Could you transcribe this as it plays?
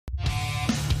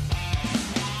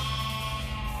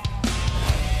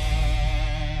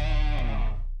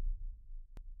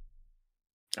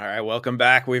All right, welcome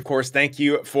back. We, of course, thank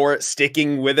you for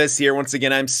sticking with us here. Once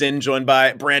again, I'm Sin, joined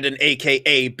by Brandon,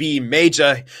 a.k.a. B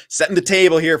Major, setting the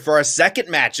table here for our second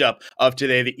matchup of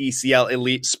today, the ECL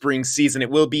Elite Spring Season. It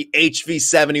will be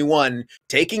HV71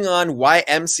 taking on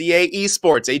YMCA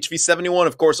Esports. HV71,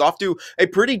 of course, off to a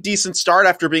pretty decent start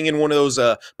after being in one of those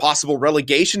possible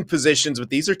relegation positions, but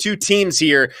these are two teams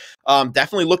here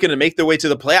definitely looking to make their way to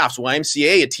the playoffs.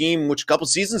 YMCA, a team which a couple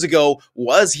seasons ago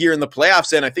was here in the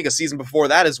playoffs, and I think a season before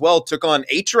that as well, took on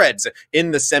H-Reds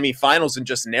in the semifinals and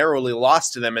just narrowly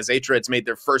lost to them as H-Reds made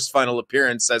their first final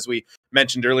appearance, as we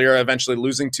mentioned earlier, eventually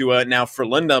losing to now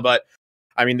Frölunda. But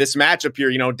I mean, this matchup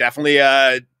here,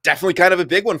 definitely kind of a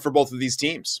big one for both of these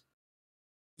teams.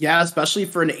 Yeah, especially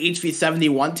for an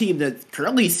HV71 team that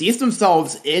currently sees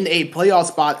themselves in a playoff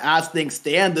spot as things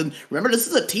stand. And remember, this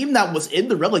is a team that was in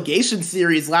the relegation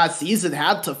series last season,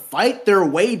 had to fight their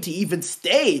way to even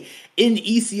stay in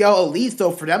ECL Elite. So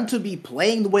for them to be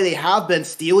playing the way they have been,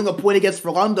 stealing a point against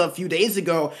Frölunda a few days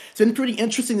ago, it's been pretty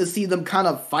interesting to see them kind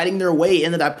of fighting their way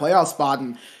into that playoff spot.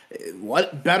 And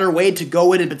what better way to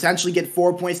go in and potentially get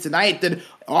 4 points tonight than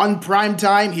on prime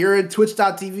time here at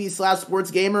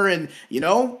twitch.tv/sportsgamer. And,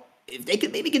 if they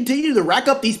could maybe continue to rack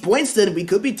up these points, then we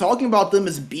could be talking about them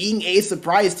as being a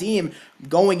surprise team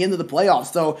going into the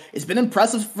playoffs. So it's been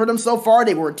impressive for them so far.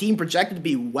 They were a team projected to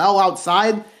be well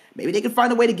outside. Maybe they could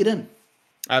find a way to get in.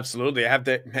 Absolutely.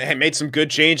 They made some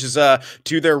good changes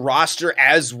to their roster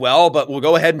as well, but we'll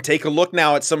go ahead and take a look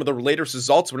now at some of the latest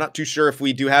results. We're not too sure if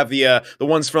we do have the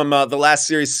ones from the last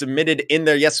series submitted in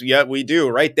there. Yes, yeah, we do.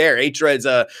 Right there. H-Reds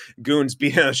Goons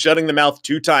shutting the mouth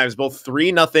 2 times, both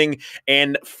 3-0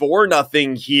 and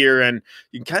 4-0 here. And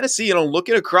you can kind of see,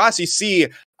 looking across, you see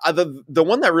the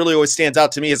one that really always stands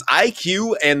out to me is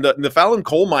IQ and the Fallon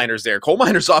Coal Miners there. Coal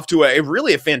Miners off to a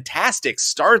really fantastic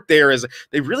start there, as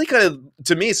they really kind of,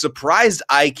 to me, surprised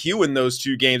IQ in those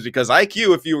 2 games, because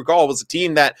IQ, if you recall, was a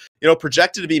team that,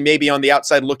 projected to be maybe on the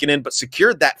outside looking in, but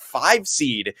secured that 5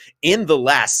 seed in the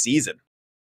last season.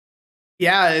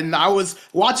 Yeah, and I was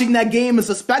watching that game as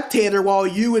a spectator while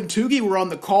you and Tugi were on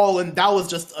the call, and that was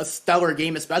just a stellar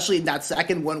game, especially in that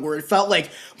second one where it felt like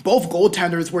both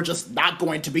goaltenders were just not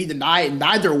going to be denied, and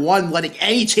neither one letting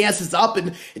any chances up,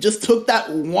 and it just took that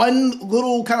one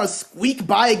little kind of squeak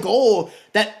by goal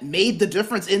that made the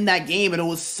difference in that game, and it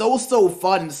was so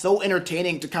fun and so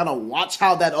entertaining to kind of watch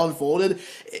how that unfolded.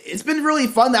 It's been really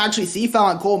fun to actually see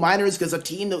Fallon Coal Miners, because a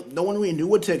team that no one really knew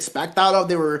what to expect out of.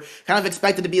 They were kind of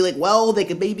expected to be like, well, they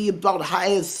could maybe about as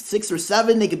high as 6 or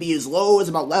 7, they could be as low as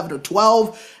about 11 or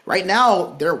 12. Right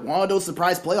now, they're one of those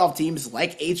surprise playoff teams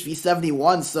like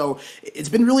HV71, so it's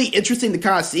been really interesting to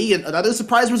kind of see. And another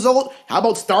surprise result, how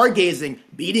about Stargazing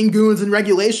beating Goons in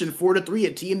regulation 4-3,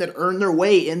 a team that earned their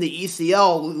way in the ECL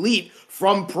Elite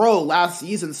from Pro last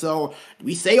season. So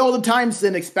we say all the time,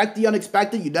 Sin, expect the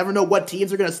unexpected. You never know what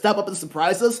teams are going to step up and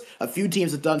surprise us. A few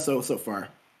teams have done so far.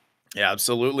 Yeah,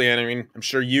 absolutely. And I mean, I'm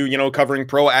sure you, covering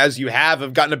Pro as you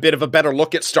have gotten a bit of a better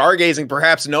look at Stargazing.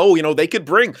 Perhaps they could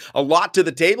bring a lot to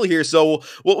the table here. So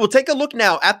we'll take a look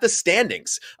now at the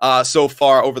standings so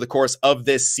far over the course of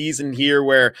this season here,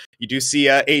 where you do see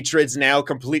H-Reds now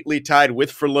completely tied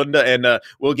with Frölunda, and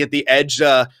we'll get the edge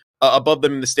above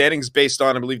them in the standings based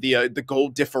on, I believe, the goal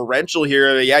differential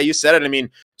here. Yeah, you said it. I mean,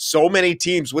 so many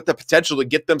teams with the potential to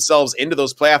get themselves into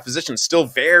those playoff positions still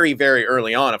very, very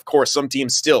early on. Of course, some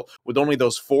teams still with only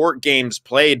those 4 games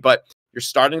played, but you're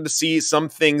starting to see some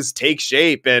things take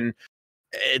shape, and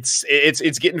it's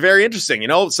getting very interesting.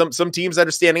 Some teams that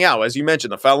are standing out, as you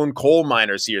mentioned, the Fallon Coal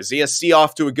Miners here. ZSC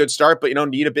off to a good start, but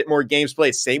need a bit more games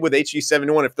played. Same with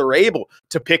HV71. If they're able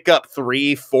to pick up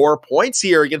 3-4 points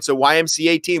here against a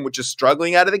YMCA team which is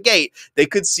struggling out of the gate, they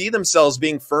could see themselves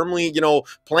being firmly,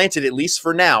 planted, at least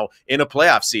for now, in a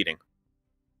playoff seeding.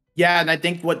 Yeah, and I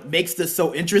think what makes this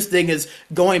so interesting is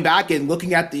going back and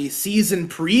looking at the season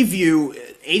preview.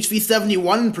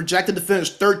 HV71 projected to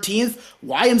finish 13th.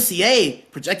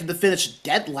 YMCA projected to finish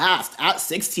dead last at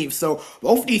 16th. So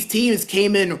both of these teams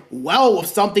came in well with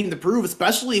something to prove,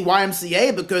 especially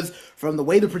YMCA, because from the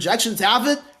way the projections have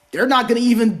it, they're not going to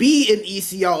even be in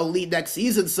ECL Elite next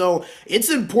season, so it's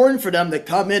important for them to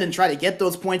come in and try to get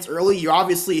those points early. You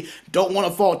obviously don't want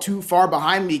to fall too far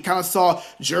behind. We kind of saw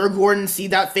Gordon see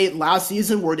that fate last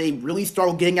season, where they really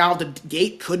started getting out of the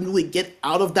gate, couldn't really get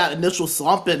out of that initial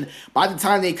slump, and by the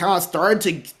time they kind of started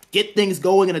to get things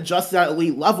going and adjust to that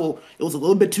elite level, it was a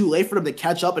little bit too late for them to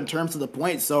catch up in terms of the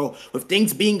points. So with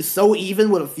things being so even,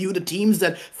 with a few of the teams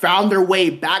that found their way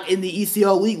back in the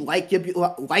ECL Elite, like Yip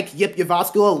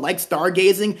Yavaskula, like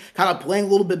Stargazing, kind of playing a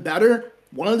little bit better,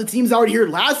 one of the teams out here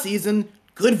last season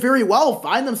could very well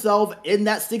find themselves in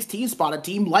that 16 spot, a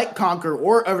team like Conquer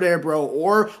or Averbro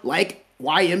or like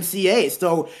YMCA.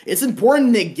 So it's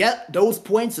important to get those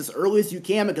points as early as you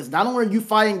can, because not only are you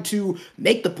fighting to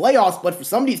make the playoffs, but for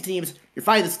some of these teams, you're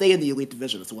fighting to stay in the elite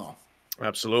division as well.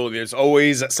 Absolutely. There's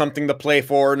always something to play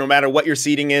for, no matter what your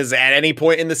seeding is at any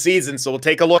point in the season. So we'll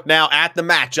take a look now at the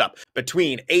matchup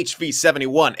between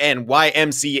HV71 and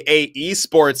YMCA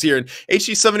Esports here. And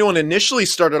HV71 initially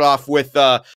started off with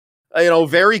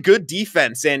very good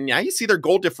defense, and now you see their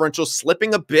goal differential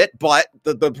slipping a bit, but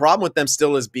the problem with them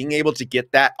still is being able to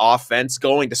get that offense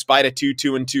going. Despite a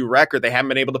 2-2-2 record, they haven't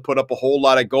been able to put up a whole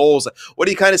lot of goals. What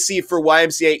do you kind of see for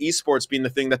YMCA Esports being the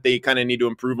thing that they kind of need to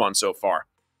improve on so far?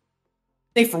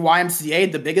 I think for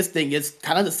YMCA, the biggest thing is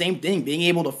kind of the same thing, being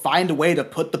able to find a way to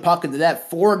put the puck into net.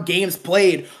 4 games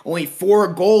played, only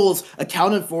 4 goals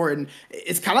accounted for, and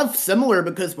it's kind of similar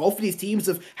because both of these teams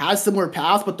have had similar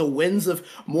paths, but the wins have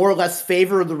more or less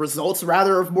favored, the results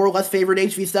rather have more or less favored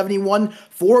HV71.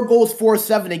 4 goals,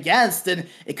 4-7 against, and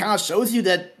it kind of shows you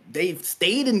that they've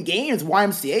stayed in games,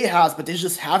 YMCA has, but they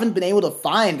just haven't been able to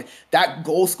find that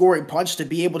goal-scoring punch to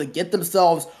be able to get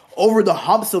themselves over the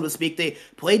hump, so to speak. They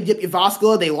played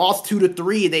Ypsivaska, they lost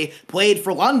 2-3. They played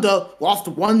for Lunda, lost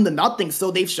 1-0. So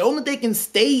they've shown that they can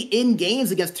stay in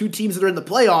games against 2 teams that are in the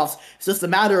playoffs. It's just a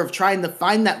matter of trying to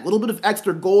find that little bit of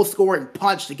extra goal-scoring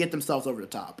punch to get themselves over the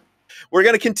top. We're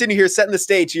going to continue here, setting the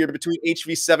stage here between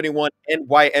HV71 and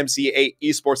YMCA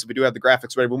Esports. If we do have the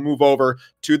graphics ready, we'll move over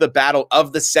to the battle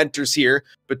of the centers here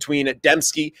between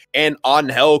Demski and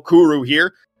Angel Kuru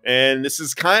here. And this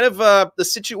is kind of the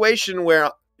situation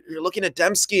where you're looking at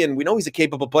Demski, and we know he's a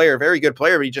capable player, a very good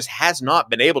player, but he just has not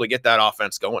been able to get that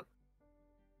offense going.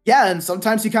 Yeah, and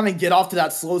sometimes you kind of get off to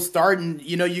that slow start, and,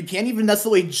 you can't even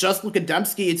necessarily just look at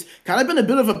Demski. It's kind of been a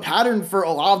bit of a pattern for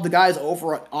a lot of the guys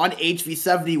over on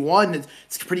HV71.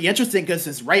 It's pretty interesting because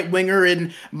his right winger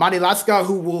in Manilaska,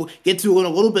 who we'll get to in a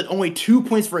little bit, only 2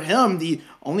 points for him. The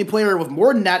only player with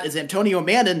more than that is Antonio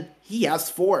Mandan. He has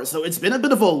 4. So it's been a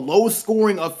bit of a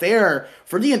low-scoring affair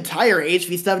for the entire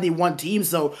HV71 team.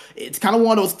 So it's kind of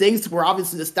one of those things where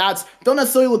obviously the stats don't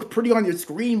necessarily look pretty on your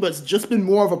screen, but it's just been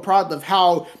more of a product of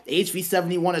how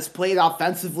HV71 has played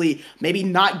offensively, maybe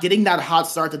not getting that hot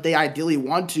start that they ideally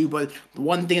want to. But the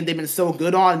one thing that they've been so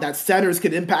good on that centers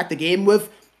could impact the game with,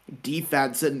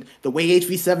 defense. And the way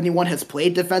HV71 has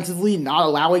played defensively, not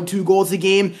allowing 2 goals a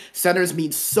game, centers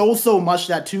mean so much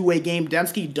that two-way game.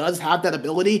 Demski does have that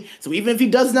ability, so even if he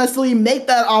doesn't necessarily make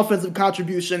that offensive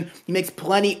contribution, he makes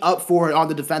plenty up for it on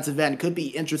the defensive end. Could be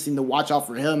interesting to watch out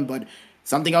for him, but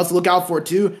something else to look out for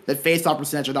too, that face-off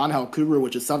percentage on Angel Kuru,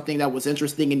 which is something that was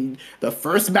interesting in the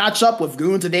first matchup with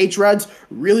Goons and H-Reds.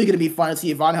 Really going to be fun to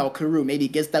see if Angel Kuru maybe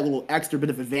gets that little extra bit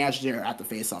of advantage there at the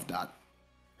face-off dot.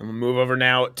 And we'll move over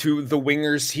now to the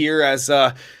wingers here, as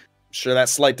sure that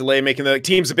slight delay making the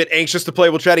teams a bit anxious to play.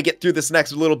 We'll try to get through this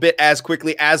next little bit as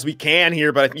quickly as we can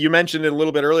here, but you mentioned it a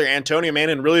little bit earlier, Antonio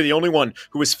Mandan, really the only one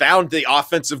who has found the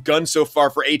offensive gun so far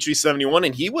for HV71,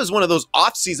 and he was one of those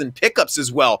off-season pickups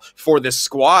as well for this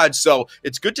squad, so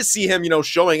it's good to see him,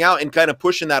 showing out and kind of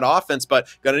pushing that offense, but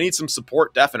gonna need some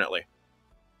support, definitely.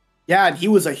 Yeah, and he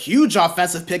was a huge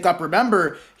offensive pickup.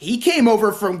 Remember, he came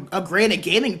over from a Granite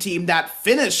Gaming team that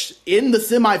finished in the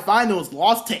semifinals,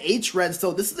 lost to H-Red.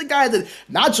 So this is a guy that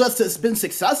not just has been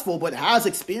successful, but has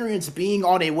experience being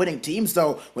on a winning team.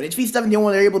 So when HV71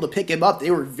 were able to pick him up,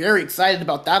 they were very excited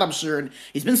about that, I'm sure. And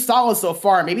he's been solid so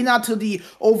far. Maybe not to the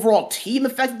overall team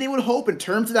effect that they would hope in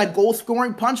terms of that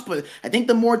goal-scoring punch, but I think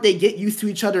the more they get used to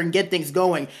each other and get things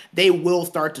going, they will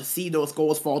start to see those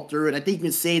goals fall through. And I think you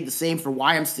can say the same for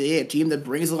YMCA, a team that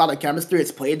brings a lot of chemistry.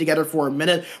 It's played together for a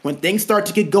minute. When things start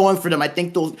to get going for them, I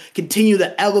think they'll continue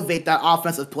to elevate that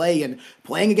offensive play, and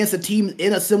playing against a team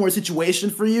in a similar situation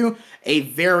for you, a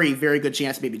very, very good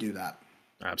chance to maybe do that.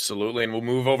 Absolutely, and we'll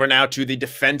move over now to the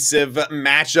defensive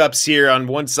matchups here. On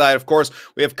one side, of course,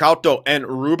 we have Kauto and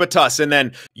Rubitus, and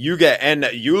then Yuga and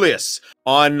Julius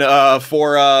on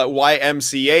for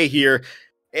YMCA here.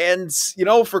 And,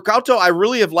 for Kauto, I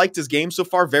really have liked his game so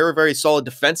far. Very, very solid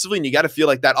defensively, and you got to feel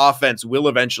like that offense will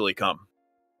eventually come.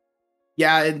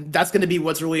 Yeah, and that's going to be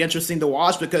what's really interesting to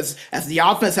watch, because as the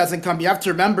offense hasn't come, you have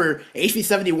to remember,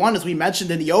 HV71, as we mentioned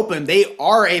in the open, they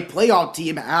are a playoff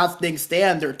team as things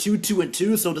stand. They're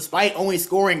 2-2-2, so despite only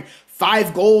scoring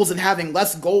 5 goals and having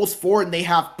less goals for, and they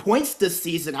have points this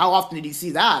season, how often did you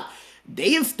see that?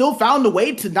 they have still found a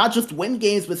way to not just win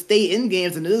games, but stay in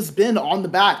games, and it has been on the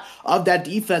back of that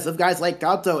defense of guys like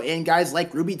Gato and guys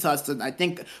like Rubitus. And I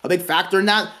think a big factor in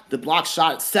that, the block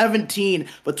shot 17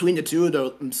 between the two of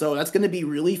them. So that's going to be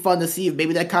really fun to see if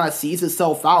maybe that kind of sees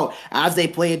itself out as they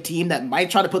play a team that might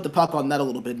try to put the puck on net a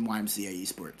little bit in YMCA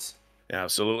Esports. Yeah,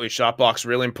 absolutely. Shot block's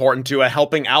really important to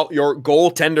helping out your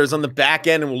goaltenders on the back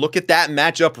end. And we'll look at that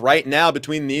matchup right now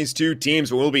between these two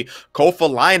teams. We'll be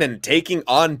Kofalainen taking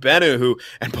on Bennu,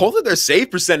 and both of their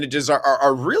save percentages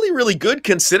are really, really good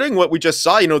considering what we just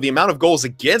saw. You know, the amount of goals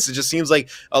against. It just seems like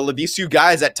these two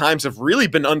guys at times have really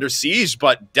been under siege,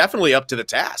 but definitely up to the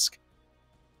task.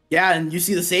 Yeah, and you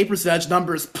see the save percentage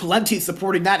numbers plenty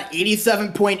supporting that,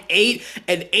 87.8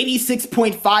 and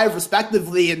 86.5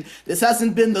 respectively, and this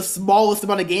hasn't been the smallest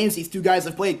amount of games these two guys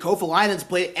have played. Kofalainen's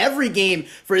played every game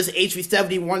for his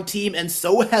HV71 team, and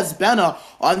so has Bennu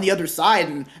on the other side,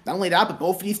 and not only that, but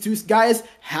both of these two guys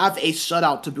have a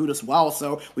shutout to boot as well.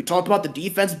 So we talked about the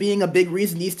defense being a big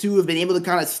reason these two have been able to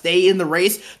kind of stay in the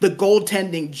race, the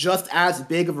goaltending just as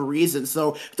big of a reason.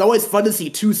 So it's always fun to see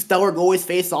two stellar goalies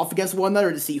face off against one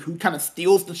another, to see who kind of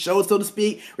steals the show, so to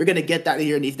speak. We're going to get that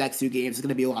here in these next two games. It's going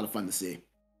to be a lot of fun to see.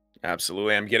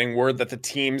 Absolutely. I'm getting word that the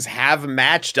teams have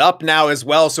matched up now as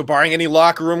well. So barring any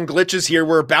locker room glitches here,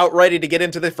 we're about ready to get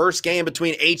into the first game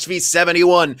between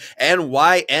HV71 and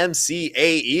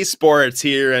YMCA Esports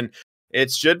here. And it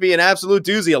should be an absolute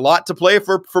doozy. A lot to play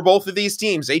for both of these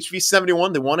teams.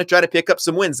 HV71, they want to try to pick up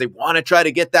some wins. They want to try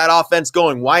to get that offense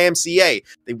going. YMCA,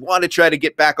 they want to try to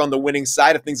get back on the winning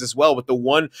side of things as well with the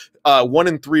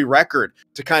 1-3 record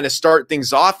to kind of start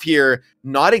things off here.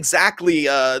 Not exactly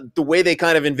the way they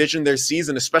kind of envisioned their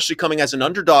season, especially coming as an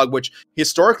underdog, which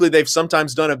historically they've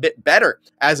sometimes done a bit better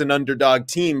as an underdog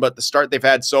team, but the start they've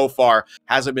had so far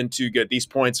hasn't been too good. These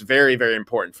points very, very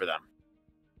important for them.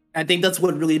 I think that's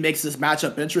what really makes this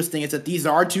matchup interesting, is that these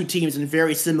are two teams in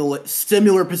very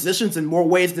similar positions in more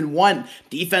ways than one.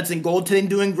 Defense and goaltending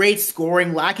doing great,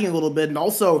 scoring lacking a little bit, and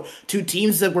also two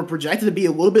teams that were projected to be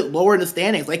a little bit lower in the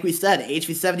standings. Like we said,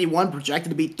 HV71 projected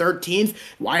to be 13th,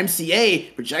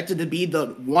 YMCA projected to be the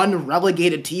one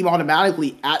relegated team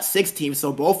automatically at 16th.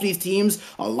 So both these teams,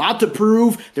 a lot to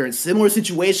prove. They're in similar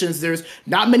situations. There's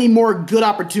not many more good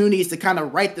opportunities to kind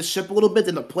of right the ship a little bit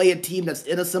than to play a team that's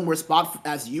in a similar spot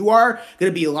as you are.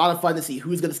 Going to be a lot of fun to see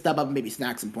who's going to step up and maybe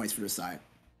snag some points for the side.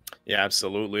 Yeah,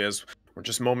 absolutely. As we're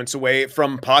just moments away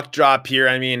from puck drop here.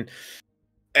 I mean,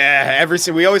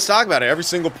 we always talk about it. Every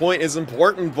single point is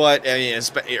important, but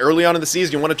early on in the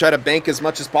season, you want to try to bank as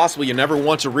much as possible. You never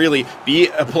want to really be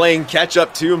playing catch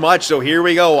up too much. So here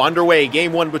we go, underway.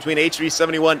 Game one between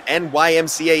HV71 and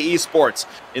YMCA Esports.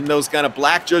 In those kind of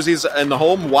black jerseys in the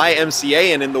home,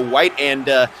 YMCA, and in the white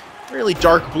and really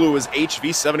dark blue is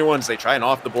HV71 as they try an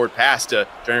off-the-board pass to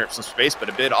generate some space, but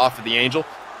a bit off of the angle,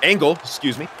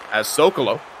 as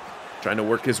Sokolo trying to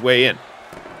work his way in.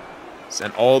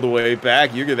 Sent all the way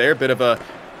back. Yuga there, bit of a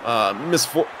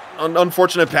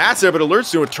unfortunate pass there, but alerts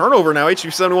to a turnover now.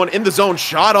 HV71 in the zone,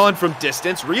 shot on from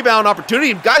distance, rebound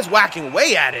opportunity, guys whacking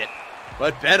away at it,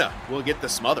 but Bennu will get the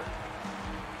smother.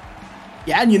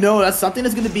 Yeah, and that's something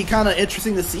that's going to be kind of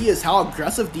interesting to see, is how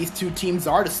aggressive these two teams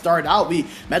are to start out. We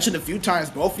mentioned a few times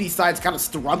both of these sides kind of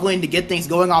struggling to get things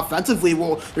going offensively.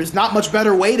 Well, there's not much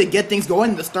better way to get things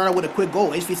going than to start out with a quick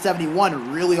goal.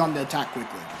 HV71 really on the attack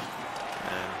quickly.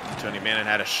 Tony Mannon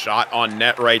had a shot on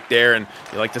net right there, and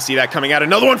you like to see that coming out.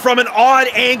 Another one from an odd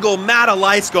angle. Matt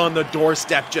Eliska on the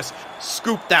doorstep just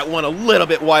scooped that one a little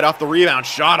bit wide off the rebound.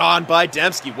 Shot on by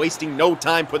Dembski, wasting no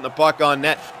time putting the puck on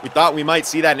net. We thought we might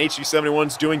see that, and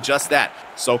HV71's doing just that.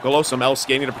 Sokolo, some else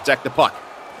skating to protect the puck.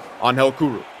 Angel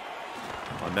Kuru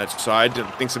on that side,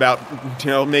 thinks about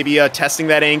maybe testing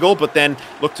that angle, but then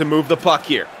look to move the puck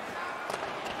here.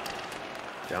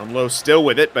 Down low still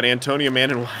with it, but Antonio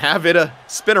Mannon will have it a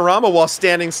spinorama while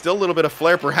standing still. A little bit of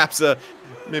flare, perhaps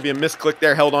maybe a misclick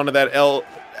there, held onto that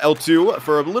L2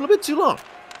 for a little bit too long.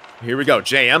 Here we go.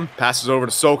 JM passes over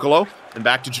to Sokolo and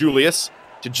back to Julius.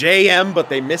 To JM, but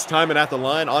they missed timing at the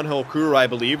line. Angel Kuru, I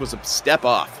believe, was a step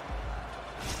off.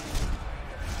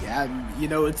 Yeah,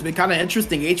 it's been kind of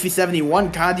interesting.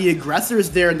 HV71 kind of the aggressors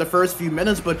there in the first few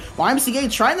minutes, but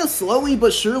YMCA trying to slowly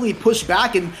but surely push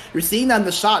back, and you're seeing that in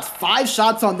the shots. 5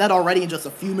 shots on net already in just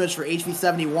a few minutes for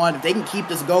HV71. If they can keep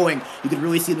this going, you could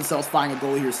really see themselves finding a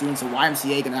goal here soon, so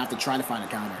YMCA going to have to try to find a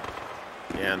counter.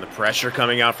 Yeah, and the pressure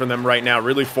coming out from them right now,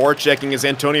 really forechecking as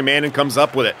Antonio Mannon comes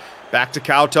up with it. Back to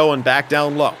Kauto and back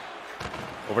down low.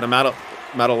 Over to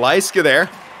Mataliska there.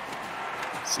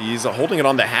 He's holding it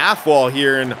on the half wall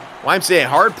here, and YMCA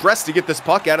hard pressed to get this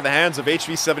puck out of the hands of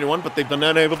HV71, but they've been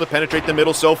unable to penetrate the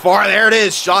middle so far. There it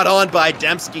is, shot on by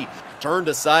Dembski. turned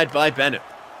aside by Bennett.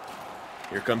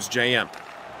 Here comes JM.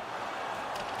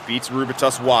 Beats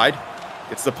Rubitus wide.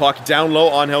 Gets the puck down low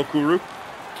on Helkuru.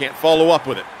 Can't follow up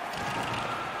with it.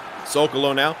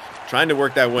 Sokolo now trying to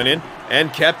work that one in,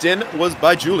 and kept in was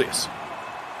by Julius.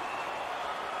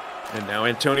 And now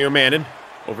Antonio Mannon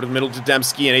over to the middle to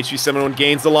Dembski, and HV71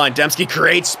 gains the line. Dembski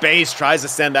creates space, tries to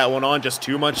send that one on, just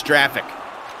too much traffic.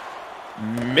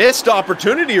 Missed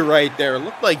opportunity right there. It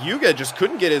looked like Yuga just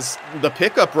couldn't get the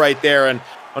pickup right there, and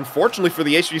unfortunately for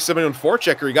the HV71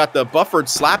 forechecker, he got the buffered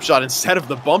slap shot instead of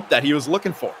the bump that he was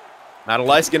looking for.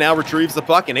 Madalaiska now retrieves the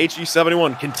puck, and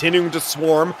HV71 continuing to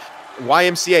swarm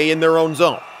YMCA in their own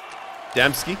zone.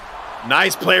 Dembski,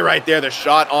 nice play right there. The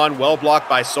shot on, well blocked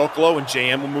by Sokolo, and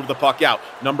JM will move the puck out.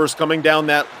 Numbers coming down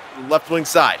that left wing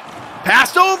side.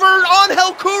 Passed over on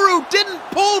Helkuru, didn't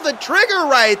pull the trigger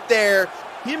right there.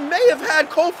 He may have had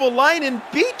Kofa line and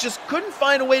beat, just couldn't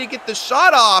find a way to get the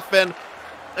shot off, and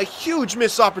a huge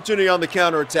missed opportunity on the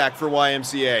counterattack for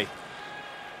YMCA.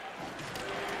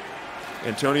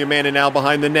 Antonio Mannon now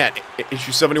behind the net.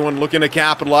 HV71 looking to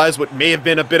capitalize what may have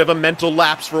been a bit of a mental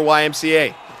lapse for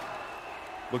YMCA.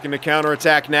 Looking to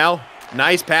counterattack now.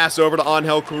 Nice pass over to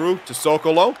Angel Kuru to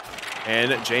Sokolo.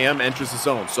 And JM enters the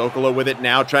zone. Sokolo with it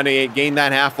now, trying to gain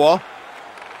that half wall.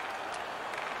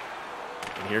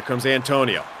 And here comes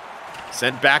Antonio.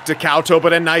 Sent back to Kauto,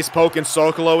 but a nice poke, and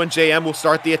Sokolo and JM will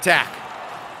start the attack.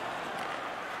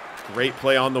 Great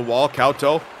play on the wall.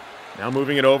 Kauto now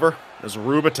moving it over. There's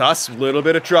Rubitus, a little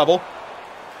bit of trouble.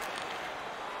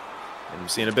 And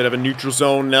we've seen a bit of a neutral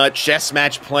zone chess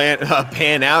match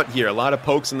pan out here. A lot of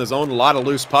pokes in the zone, a lot of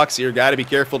loose pucks here. Got to be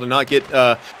careful to not get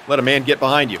let a man get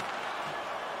behind you.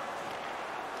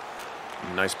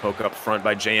 Nice poke up front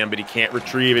by JM, but he can't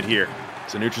retrieve it here.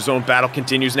 So neutral zone battle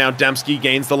continues now. Dembski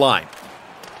gains the line.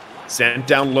 Sent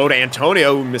down low to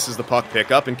Antonio, who misses the puck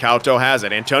pickup, and Kauto has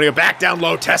it. Antonio back down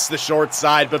low, tests the short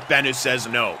side, but Bennu says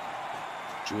no.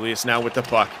 Julius now with the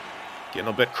puck. Getting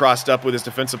a bit crossed up with his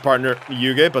defensive partner,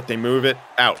 Yuge, but they move it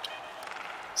out.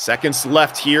 Seconds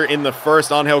left here in the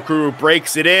first. Angel Kuru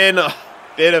breaks it in. A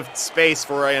bit of space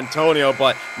for Antonio,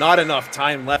 but not enough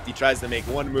time left. He tries to make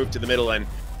one move to the middle and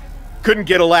couldn't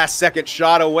get a last-second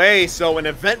shot away. So an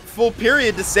eventful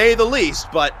period, to say the least,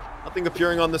 but nothing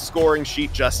appearing on the scoring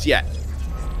sheet just yet.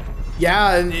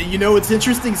 Yeah, and you know, it's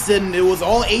interesting, Sid, it was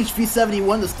all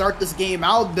HV71 to start this game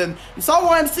out, then you saw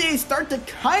YMCA start to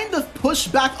kind of push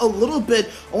back a little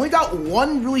bit, only got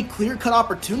one really clear-cut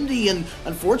opportunity, and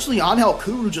unfortunately Angel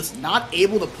Kuru just not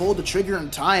able to pull the trigger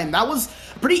in time. That was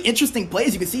a pretty interesting play.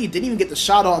 As you can see, he didn't even get the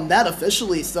shot on net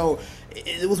officially, so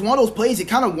it was one of those plays you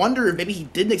kind of wonder if maybe he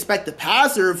didn't expect the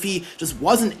pass or if he just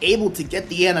wasn't able to get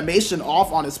the animation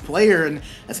off on his player, and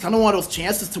it's kind of one of those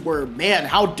chances to where, man,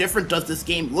 how different does this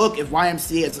game look if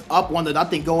YMCA is up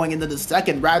 1-0 going into the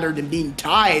second rather than being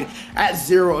tied at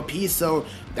 0 apiece. So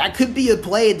that could be a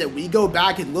play that we go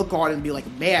back and look on and be like,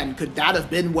 man, could that have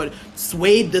been what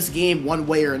swayed this game one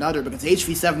way or another, because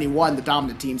HV71 the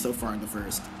dominant team so far in the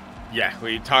first. Yeah,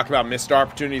 we talk about missed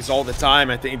opportunities all the time.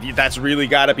 I think that's really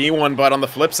got to be one. But on the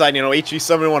flip side, you know,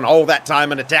 HV71 all that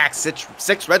time in attack,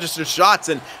 six registered shots,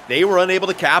 and they were unable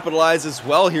to capitalize as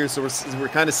well here. So we're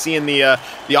kind of seeing the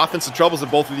offensive troubles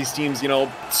of both of these teams. You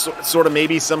know, sort of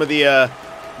maybe some of the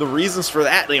reasons for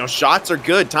that. You know, shots are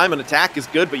good, time and attack is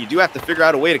good, but you do have to figure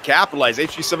out a way to capitalize.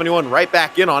 HV71 right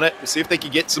back in on it. We'll see if they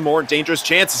can get some more dangerous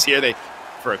chances here.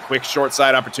 For a quick short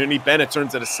side opportunity, Bennett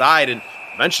turns it aside, and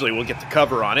eventually we'll get the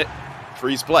cover on it.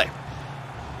 Freeze play.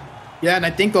 Yeah, and I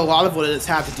think a lot of what it has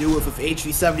had to do with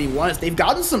HV71 is they've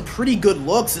gotten some pretty good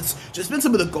looks. It's just been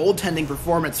some of the goaltending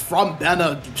performance from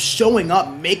Benna showing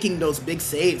up, making those big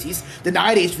saves. He's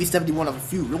denied HV71 of a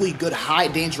few really good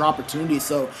high-danger opportunities,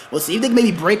 so we'll see if they can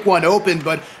maybe break one open,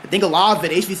 but I think a lot of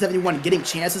it, HV71 getting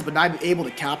chances but not able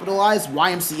to capitalize,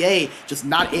 YMCA just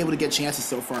not able to get chances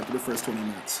so far through the first 20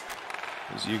 minutes.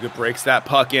 As Yuga breaks that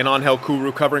puck in on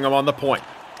Helkuru, covering him on the point.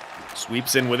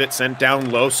 Sweeps in with it, sent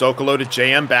down low. Sokolo to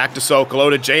JM, back to Sokolo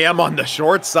to JM on the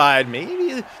short side.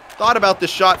 Maybe thought about the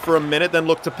shot for a minute, then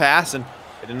looked to pass, and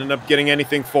it didn't end up getting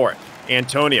anything for it.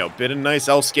 Antonio, bit of nice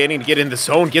L-skating to get in the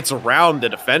zone, gets around the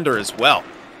defender as well.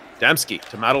 Dembski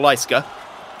to Madalaiska.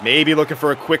 Maybe looking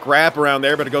for a quick wrap around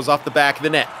there, but it goes off the back of the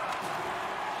net.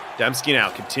 Dembski now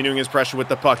continuing his pressure with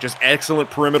the puck. Just excellent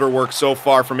perimeter work so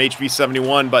far from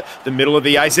HV71, but the middle of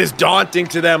the ice is daunting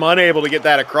to them, unable to get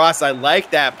that across. I like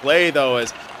that play, though,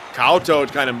 as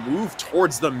Kauto kind of moved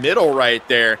towards the middle right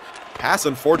there. Pass,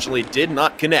 unfortunately, did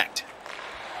not connect.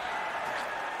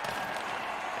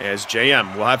 As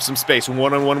JM will have some space,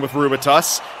 one-on-one with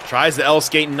Rubitus. Tries the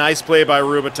L-skate, nice play by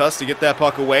Rubitus to get that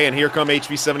puck away, and here come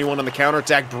HV71 on the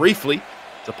counterattack briefly.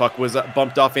 The puck was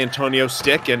bumped off Antonio's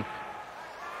stick, and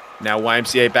now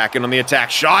YMCA back in on the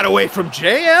attack. Shot away from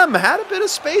JM. Had a bit of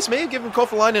space. May have given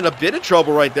Kofalainen a bit of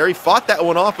trouble right there. He fought that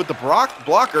one off with the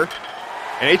blocker.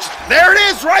 And there it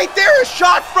is right there. A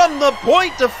shot from the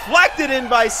point deflected in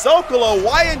by Sokolo.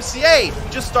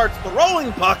 YMCA just starts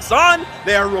throwing pucks on.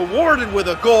 They are rewarded with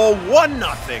a goal,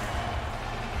 1-0.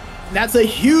 That's a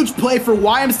huge play for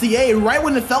YMCA. Right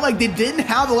when it felt like they didn't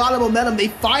have a lot of momentum, they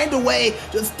find a way.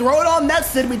 Just throw it on net,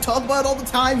 Sid. We talk about it all the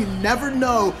time. You never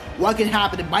know what can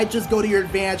happen. It might just go to your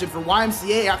advantage. And for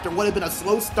YMCA, after what had been a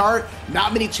slow start,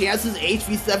 not many chances,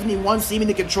 HV71 seeming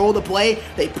to control the play,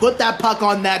 they put that puck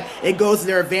on net. It goes to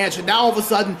their advantage. And now all of a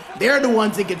sudden, they're the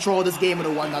ones in control of this game with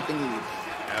a 1-0 lead.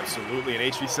 Absolutely,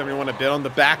 and HV71 a bit on the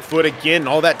back foot again.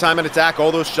 All that time in attack,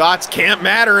 all those shots can't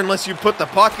matter unless you put the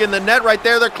puck in the net right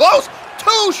there. They're close.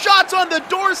 2 shots on the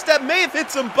doorstep. May have hit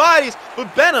some bodies,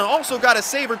 but Bennett also got a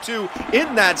save or 2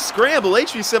 in that scramble.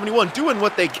 HV71 doing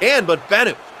what they can, but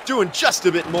Bennett doing just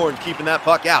a bit more and keeping that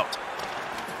puck out.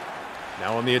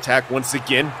 Now on the attack once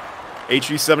again.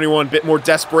 HV71, a bit more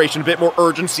desperation, a bit more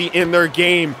urgency in their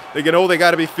game. They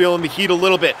got to be feeling the heat a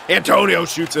little bit. Antonio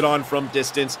shoots it on from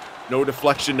distance. No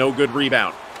deflection, no good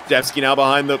rebound. Devsky now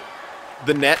behind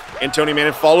the net. Antonio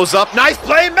Manning follows up. Nice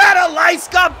play.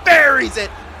 Matalaiska buries it.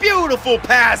 Beautiful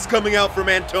pass coming out from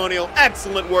Antonio.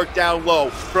 Excellent work down low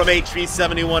from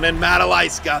HV71. And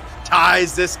Matalaiska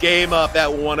ties this game up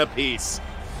at 1 apiece.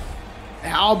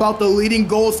 How about the leading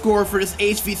goal scorer for this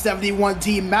HV71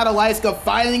 team, Matalaiska,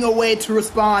 finding a way to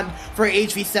respond for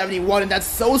HV71, and that's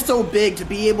so big to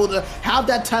be able to have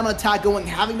that time of attack going,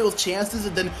 having those chances,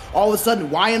 and then all of a sudden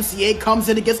YMCA comes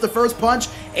in and gets the first punch.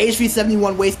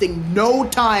 HV71 wasting no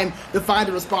time to find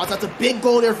a response. That's a big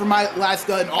goal there for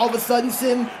Matalaiska, and all of a sudden,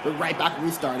 Sin, we're right back where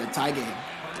we started, tie game.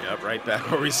 Yep, right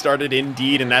back where we started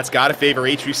indeed, and that's got to favor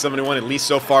HV71, at least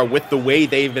so far, with the way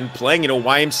they've been playing.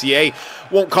 YMCA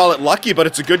won't call it lucky, but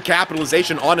it's a good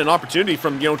capitalization on an opportunity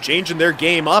from, changing their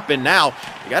game up, and now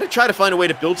you got to try to find a way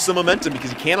to build some momentum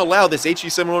because you can't allow this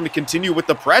HV71 to continue with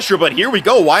the pressure, but here we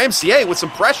go, YMCA with some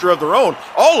pressure of their own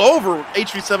all over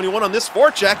HV71 on this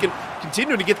forecheck and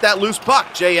continue to get that loose puck.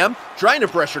 JM trying to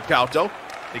pressure Kauto.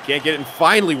 They can't get it and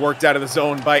finally worked out of the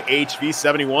zone by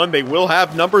HV71. They will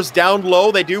have numbers down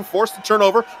low. They do force the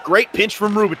turnover. Great pinch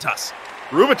from Rubitus.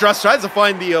 Rubitus tries to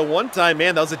find the one-time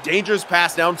man. That was a dangerous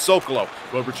pass down. Sokolo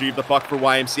will retrieve the puck for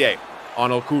YMCA. On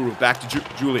Okuru, back to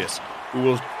Julius, who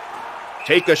will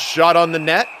take a shot on the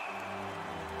net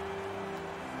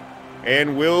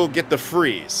and will get the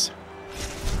freeze.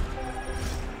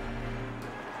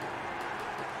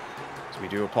 So we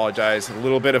do apologize. A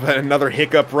little bit of another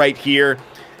hiccup right here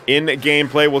in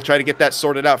gameplay. We'll try to get that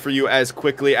sorted out for you as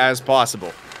quickly as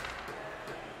possible.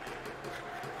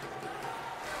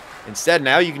 Instead,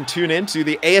 now you can tune into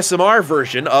the ASMR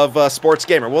version of Sports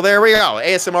Gamer. Well, there we go.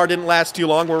 ASMR didn't last too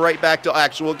long. We're right back to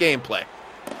actual gameplay.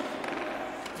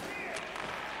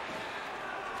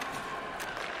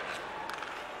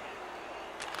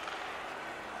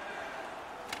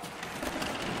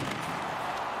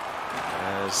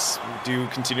 As we do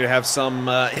continue to have some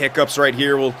hiccups right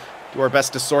here, we'll do our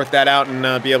best to sort that out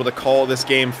and be able to call this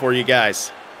game for you guys.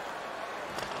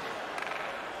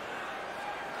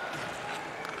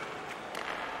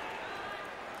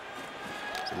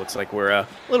 So it looks like we're a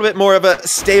little bit more of a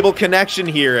stable connection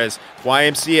here as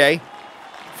YMCA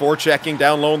forechecking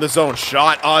down low in the zone.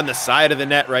 Shot on the side of the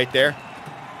net right there.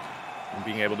 And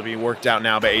being able to be worked out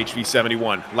now by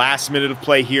HV71. Last minute of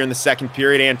play here in the second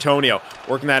period. Antonio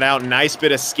working that out. Nice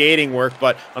bit of skating work,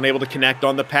 but unable to connect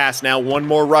on the pass. Now one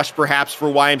more rush perhaps for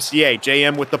YMCA.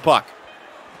 JM with the puck.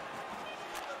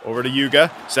 Over to Yuga.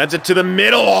 Sends it to the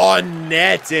middle on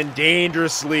net and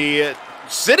dangerously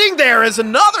sitting there is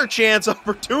another chance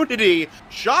opportunity.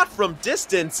 Shot from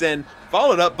distance and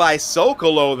followed up by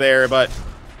Sokolo there, but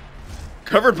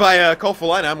covered by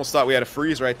Kofalainen. I almost thought we had a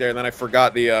freeze right there, and then I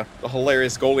forgot the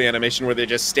hilarious goalie animation where they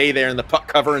just stay there in the puck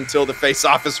cover until the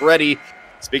face-off is ready.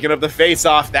 Speaking of the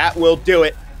face-off, that will do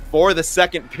it for the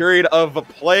second period of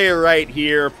play right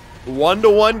here.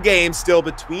 1-1 game still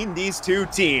between these two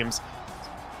teams.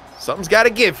 Something's got to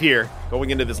give here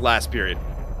going into this last period.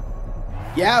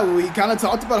 Yeah, we kind of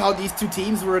talked about how these two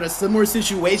teams were in a similar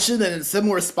situation and in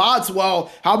similar spots. Well,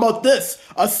 how about this?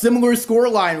 A similar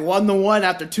scoreline, 1-1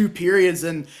 after 2 periods,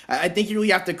 and I think you really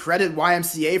have to credit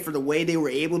YMCA for the way they were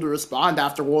able to respond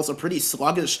after what was a pretty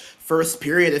sluggish first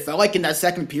period. It felt like in that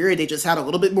second period, they just had a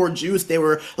little bit more juice. They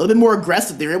were a little bit more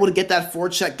aggressive. They were able to get that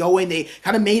forecheck going. They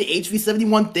kind of made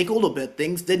HV71 think a little bit.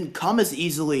 Things didn't come as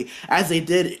easily as they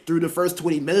did through the first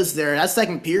 20 minutes there. That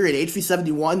second period,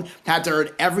 HV71 had to earn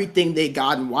everything they got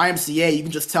got. And YMCA, you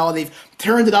can just tell they've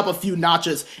turned it up a few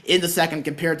notches in the second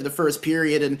compared to the first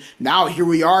period. And now here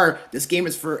we are. This game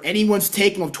is for anyone's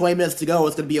taking with 20 minutes to go.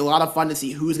 It's going to be a lot of fun to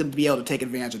see who's going to be able to take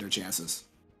advantage of their chances.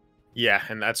 Yeah,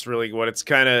 and that's really what it's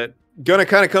going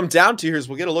to come down to here is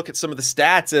we'll get a look at some of the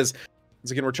stats as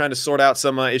again, we're trying to sort out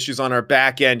some issues on our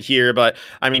back end here. But,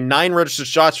 I mean, 9 registered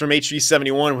shots from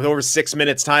HV71 with over 6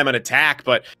 minutes time on attack.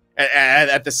 But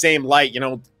at the same light,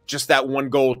 just that one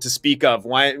goal to speak of.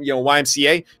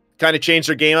 YMCA kind of changed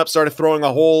their game up, started throwing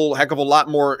a whole heck of a lot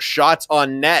more shots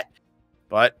on net.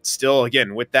 But still,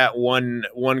 again, with that one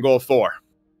goal for.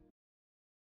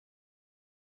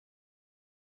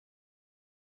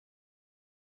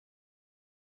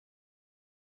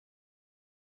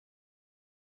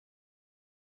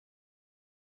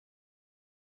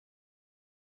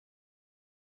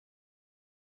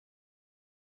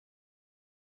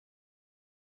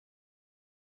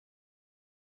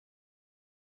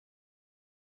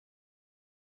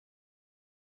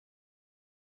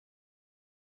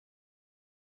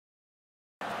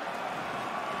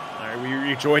 We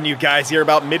rejoin you guys here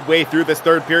about midway through this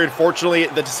third period. Fortunately,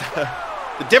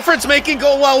 the difference-making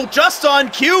goal, well, just on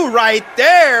cue right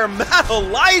there.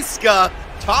 Matalaiska,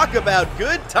 talk about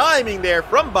good timing there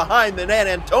from behind the net.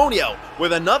 Antonio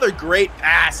with another great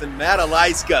pass, and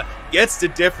Matalaiska gets the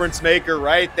difference maker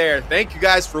right there. Thank you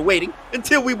guys for waiting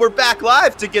until we were back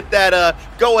live to get that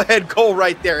go-ahead goal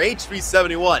right there.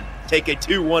 HV71 take a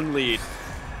 2-1 lead.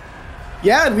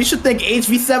 Yeah, and we should thank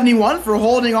HV71 for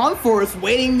holding on for us,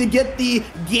 waiting to get the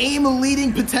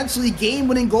game-leading, potentially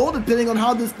game-winning goal, depending on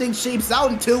how this thing shapes out,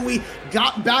 until we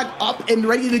got back up and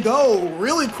ready to go.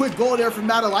 Really quick goal there from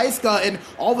Matalaiska, and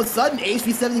all of a sudden,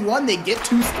 HV71, they get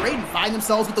 2 straight and find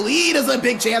themselves with the lead. As a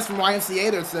big chance from YMCA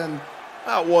to send.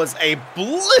 That was a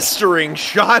blistering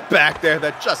shot back there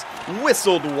that just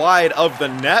whistled wide of the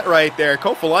net right there.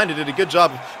 Kofalainen did a good job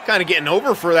of kind of getting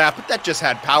over for that, but that just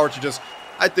had power to just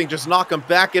knock him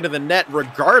back into the net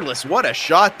regardless. What a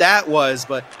shot that was.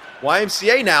 But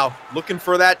YMCA now looking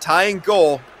for that tying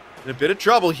goal. In a bit of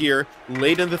trouble here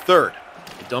late in the third.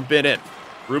 They dump it in.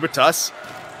 Rubitus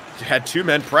had 2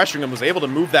 men pressuring him, was able to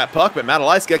move that puck, but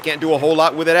Matalaiska can't do a whole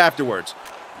lot with it afterwards.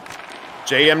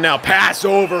 JM now pass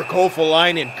over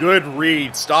Kofalainen. Good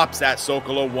read. Stops that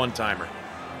Sokolo one-timer.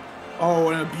 Oh,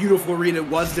 and a beautiful read it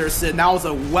was there, Sid. That was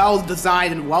a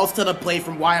well-designed and well-set-up play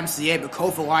from YMCA, but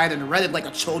Kofalainen read it like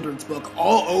a children's book.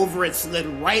 All over it, slid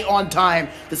right on time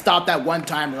to stop that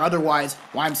one-timer. Otherwise,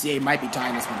 YMCA might be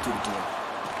tying this one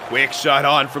 2-2. Quick shot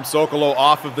on from Sokolo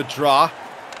off of the draw.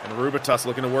 And Rubitus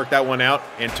looking to work that one out.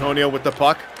 Antonio with the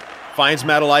puck. Finds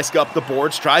Matalaiska up the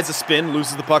boards. Tries to spin.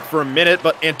 Loses the puck for a minute,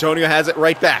 but Antonio has it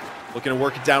right back. Looking to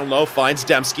work it down low. Finds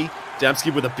Demski.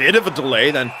 Demski with a bit of a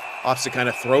delay, then opts to kind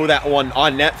of throw that one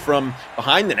on net from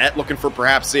behind the net, looking for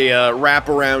perhaps a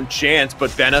wraparound chance,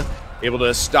 but Benna able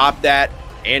to stop that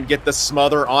and get the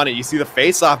smother on it. You see the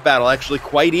face-off battle actually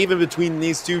quite even between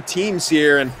these two teams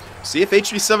here, and see if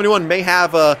HV71 may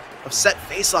have a set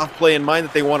face-off play in mind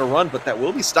that they want to run, but that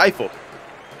will be stifled.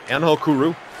 Angel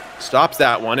Kuru stops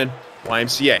that one, and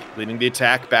YMCA leading the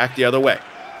attack back the other way.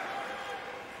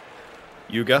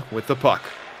 Yuga with the puck.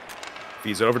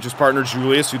 Feeds it over to his partner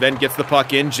Julius, who then gets the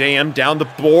puck in. JM down the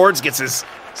boards, gets his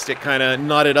stick kind of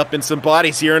knotted up in some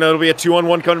bodies here, and it'll be a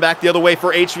 2-on-1 coming back the other way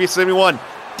for HV71.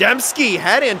 Demski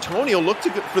had Antonio look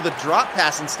for the drop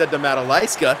pass instead to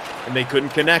Matalaiska, and they couldn't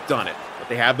connect on it. But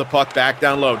they have the puck back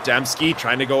down low. Demski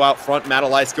trying to go out front.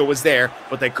 Matalaiska was there,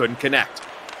 but they couldn't connect.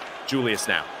 Julius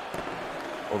now.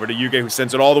 Over to Yuge, who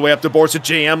sends it all the way up the boards to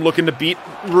JM, looking to beat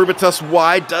Rubitus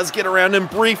wide. Does get around him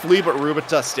briefly, but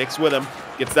Rubitus sticks with him.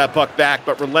 Gets that puck back,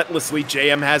 but relentlessly,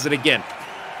 JM has it again.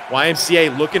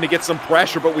 YMCA looking to get some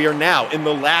pressure, but we are now in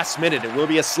the last minute. It will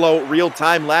be a slow,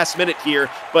 real-time last minute here,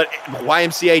 but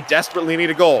YMCA desperately need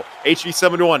a goal.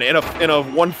 HV71 in a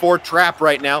 1-4 trap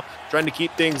right now, trying to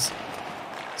keep things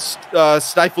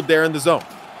stifled there in the zone.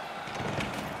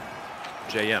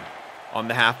 JM on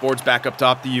the half boards, back up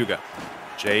top to Yuga.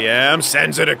 JM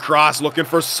sends it across, looking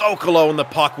for Sokolo, and the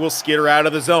puck will skitter out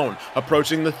of the zone.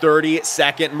 Approaching the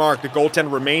 30-second mark. The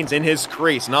goaltender remains in his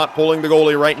crease, not pulling the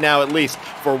goalie right now, at least,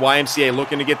 for YMCA,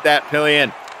 looking to get that play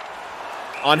in.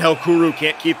 Angel Kuru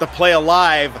can't keep the play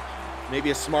alive.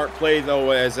 Maybe a smart play, though,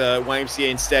 as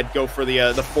YMCA instead go for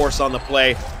the force on the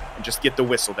play and just get the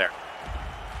whistle there.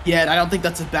 Yeah, and I don't think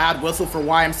that's a bad whistle for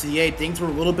YMCA. Things were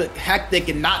a little bit hectic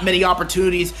and not many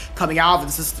opportunities coming out of it.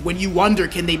 This is when you wonder,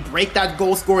 can they break that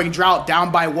goal-scoring drought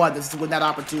down by 1? This is when that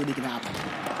opportunity can happen.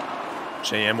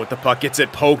 JM with the puck, gets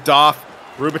it poked off.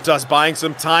 Rubitus buying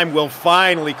some time, will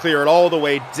finally clear it all the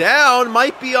way down.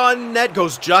 Might be on net,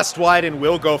 goes just wide and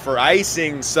will go for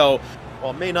icing. So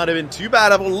Well, it may not have been too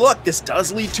bad of a look. This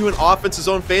does lead to an offense's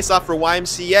own faceoff for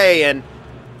YMCA, and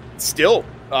still,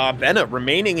 Bennett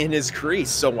remaining in his crease.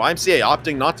 So YMCA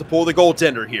opting not to pull the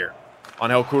goaltender here.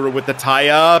 On Kuru with the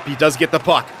tie-up. He does get the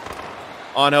puck.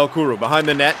 On Kuru behind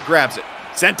the net, grabs it.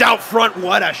 Sent out front.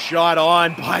 What a shot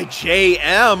on by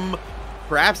JM.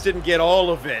 Perhaps didn't get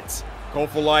all of it.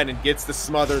 Kofalainen gets the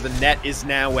smother. The net is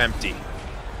now empty.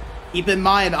 Keep in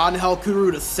mind, Angel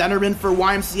Kuru, the centerman for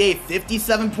YMCA,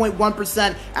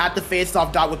 57.1% at the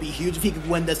faceoff dot would be huge if he could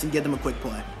win this and give them a quick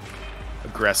play.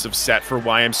 Aggressive set for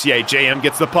YMCA. JM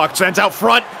gets the puck, sends out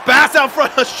front, Bass out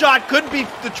front. A shot couldn't be,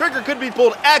 the trigger couldn't be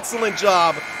pulled. Excellent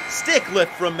job. Stick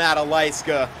lift from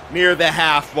Madalaiska near the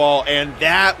half wall, and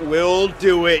that will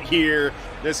do it here.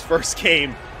 This first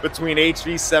game between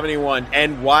HV71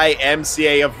 and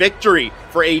YMCA. A victory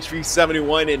for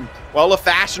HV71 in, well, a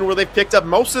fashion where they've picked up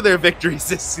most of their victories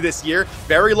this year.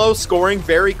 Very low scoring,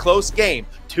 very close game.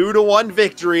 2-1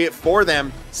 victory for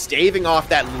them, staving off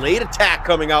that late attack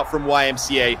coming out from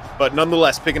YMCA, but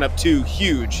nonetheless picking up 2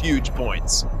 huge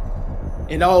points.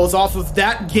 You know, it was off of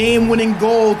that game-winning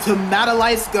goal to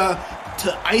Madalaiska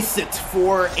to ice it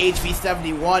for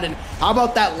HV71. And how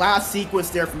about that last sequence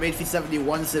there from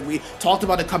HV71? Sid, we talked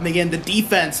about it coming in, the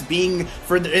defense being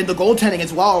in the goaltending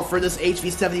as well for this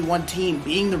HV71 team,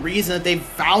 being the reason that they've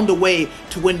found a way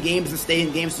to win games and stay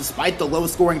in games despite the low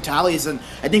scoring tallies. And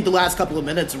I think the last couple of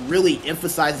minutes really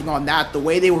emphasizing on that, the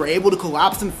way they were able to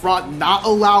collapse in front, not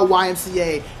allow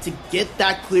YMCA to get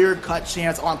that clear-cut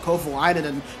chance on Kofalainen.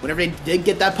 And whenever they did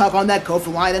get that puck on that,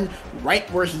 Kofalainen right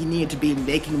where he needed to be,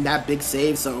 making that big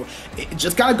save. So it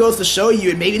just kind of goes to show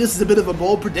you, and maybe this is a bit of a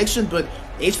bold prediction, but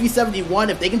HV71,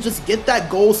 if they can just get that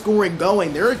goal scoring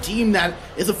going, they're a team that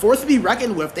is a force to be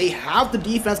reckoned with. They have the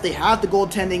defense, they have the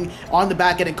goaltending on the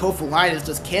back end, and Kofalainen is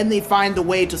just, can they find a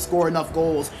way to score enough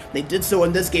goals? They did so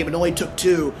in this game, it only took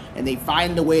 2, and they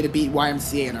find a way to beat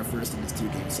YMCA in our first in this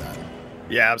 2-game set.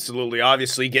 Yeah, absolutely.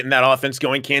 Obviously, getting that offense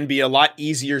going can be a lot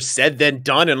easier said than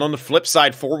done. And on the flip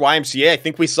side for YMCA, I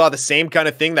think we saw the same kind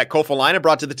of thing that Kofalainen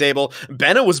brought to the table.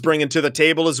 Bennett was bringing to the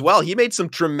table as well. He made some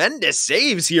tremendous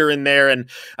saves here and there. And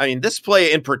I mean, this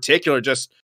play in particular,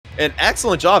 just an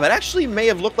excellent job. It actually may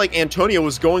have looked like Antonio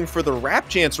was going for the wrap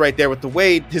chance right there with the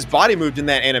way his body moved in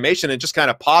that animation and just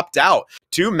kind of popped out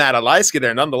to Madalaiska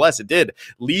there. Nonetheless, it did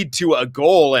lead to a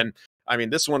goal. And I mean,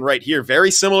 this one right here,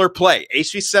 very similar play.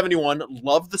 HV71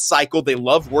 love the cycle. They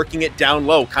love working it down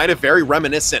low, kind of very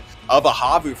reminiscent of a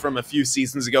Havu from a few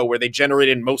seasons ago where they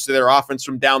generated most of their offense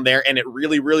from down there, and it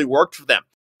really worked for them.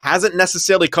 Hasn't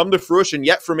necessarily come to fruition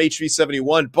yet from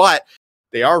HV71, but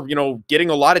they are, you know, getting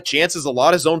a lot of chances, a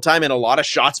lot of zone time, and a lot of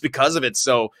shots because of it.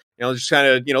 So, you know, just kind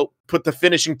of, you know, put the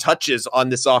finishing touches on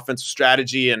this offensive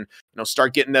strategy and, you know,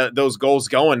 start getting those goals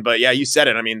going. But yeah, you said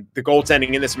it. I mean, the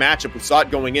goaltending in this matchup, we saw it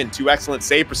going in. 2 excellent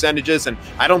save percentages, and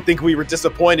I don't think we were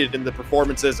disappointed in the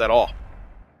performances at all.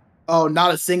 Oh,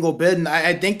 not a single bit. And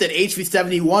I think that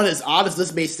HV71, as odd as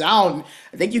this may sound,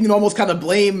 I think you can almost kind of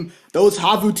blame those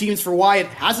Havu teams for why it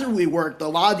hasn't really worked. A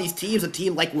lot of these teams, a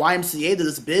team like YMCA that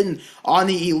has been on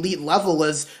the elite level,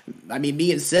 as I mean,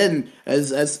 me and Sin,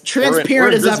 as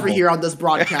transparent as ever here on this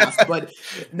broadcast. But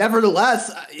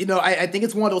nevertheless, you know, I think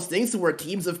it's one of those things where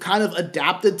teams have kind of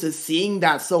adapted to seeing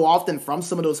that so often from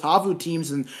some of those Havu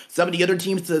teams, and some of the other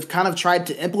teams that have kind of tried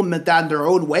to implement that in their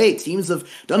own way. Teams have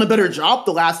done a better job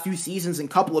the last few seasons and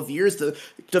couple of years to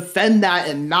defend that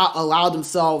and not allow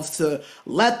themselves to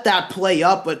let that play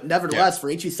up. But nevertheless, for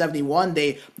HV71,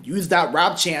 they use that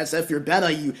wrap chance. If you're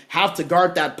Benna, you have to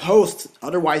guard that post.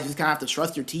 Otherwise, you just kind of have to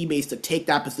trust your teammates to take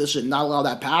that position and not allow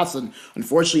that pass. And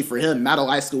unfortunately for him,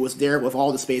 Madalaiska was there with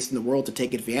all the space in the world to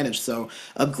take advantage. So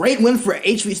a great win for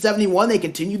HV71. They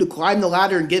continue to climb the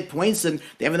ladder and get points, and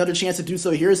they have another chance to do so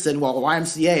here, Sin, while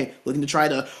YMCA looking to try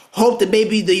to hope that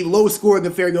maybe the low scoring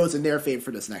affair goes in their favor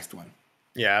for this next one.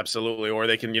 Yeah, absolutely. Or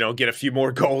they can, you know, get a few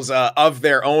more goals of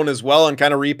their own as well and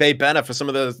kind of repay Bennett for some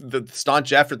of the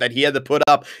staunch effort that he had to put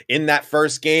up in that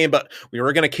first game. But we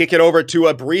were going to kick it over to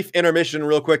a brief intermission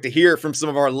real quick to hear from some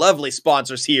of our lovely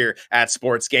sponsors here at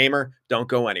Sports Gamer. Don't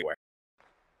go anywhere.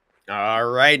 All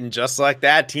right, and just like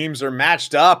that, teams are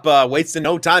matched up, wasting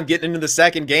no time getting into the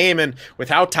second game, and with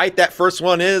how tight that first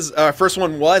one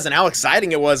was, and how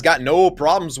exciting it was, got no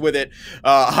problems with it.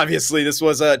 Obviously, this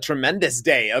was a tremendous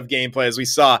day of gameplay as we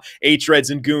saw H-Reds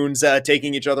and Goons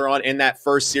taking each other on in that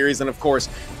first series, and of course,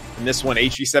 in this one,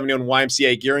 HV71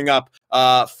 YMCA gearing up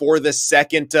for the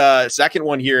second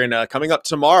one here, and coming up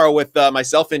tomorrow with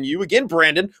myself and you again,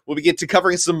 Brandon. We'll get to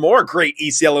covering some more great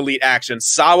ECL Elite action.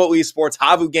 Sawa Esports,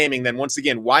 Havu Gaming, then once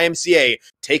again YMCA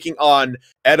taking on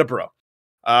Edinburgh.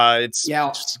 It's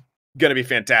going to be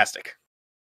fantastic.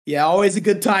 Yeah, always a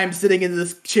good time sitting in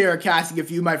this chair casting a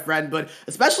few, my friend, but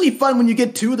especially fun when you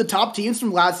get two of the top teams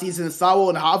from last season, Sawo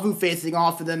and Havu facing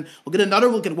off, and then we'll get another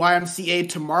look at YMCA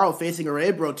tomorrow facing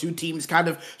Arebro, two teams kind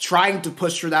of trying to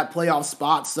push for that playoff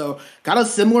spot, so kind of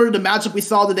similar to the matchup we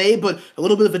saw today, but a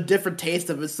little bit of a different taste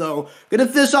of it, so gonna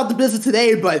finish off the business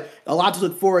today, but a lot to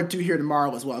look forward to here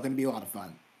tomorrow as well, gonna be a lot of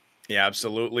fun. Yeah,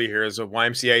 absolutely. Here's a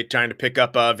YMCA trying to pick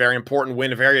up a very important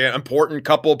win, a very important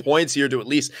couple of points here to at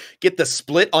least get the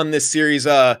split on this series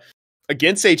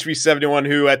against HV71,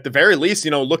 who at the very least,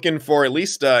 looking for at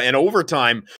least an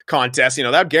overtime contest.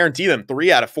 That would guarantee them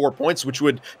 3 out of 4 points, which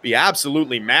would be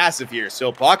absolutely massive here.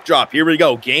 So puck drop, here we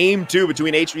go. Game 2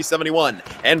 between HV71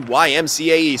 and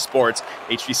YMCA Esports.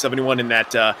 HV71 in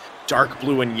that dark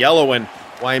blue and yellow, and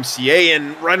YMCA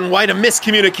in red and white. A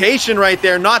miscommunication right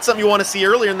there. Not something you want to see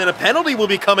earlier, and then a penalty will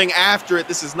be coming after it.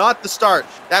 This is not the start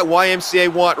that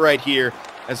YMCA want right here,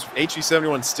 as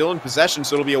HV71 still in possession,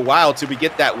 so it'll be a while till we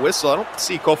get that whistle. I don't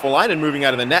see Kofalainen moving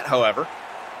out of the net, however,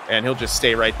 and he'll just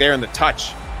stay right there. And the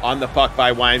touch on the puck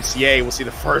by YMCA. We'll see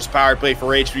the first power play for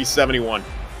HV71.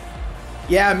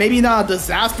 Yeah, maybe not a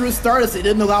disastrous start as they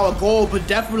didn't allow a goal, but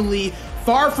definitely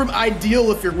far from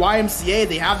ideal if you're YMCA.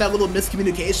 They have that little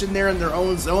miscommunication there in their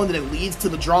own zone, and it leads to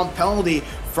the drawn penalty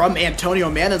from Antonio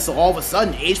Manin. So all of a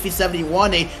sudden,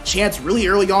 HV71 a chance really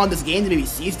early on in this game to maybe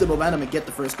seize the momentum and get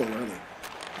the first goal early.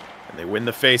 And they win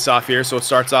the face-off here, so it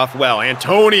starts off well.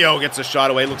 Antonio gets a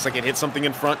shot away. Looks like it hit something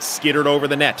in front, skittered over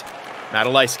the net.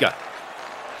 Madalaiska.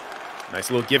 Nice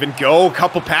little give and go.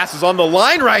 Couple passes on the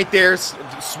line right there.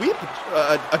 Sweep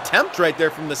attempt right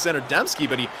there from the center Dembski,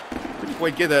 but he couldn't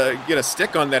quite get a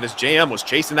stick on that as JM was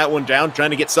chasing that one down,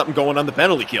 trying to get something going on the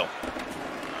penalty kill.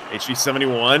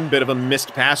 HV71, bit of a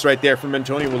missed pass right there from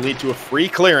Antonio will lead to a free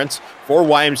clearance for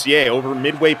YMCA over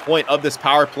midway point of this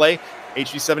power play.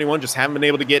 HV71 just haven't been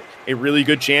able to get a really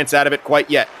good chance out of it quite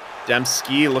yet.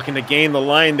 Dembski looking to gain the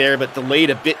line there, but delayed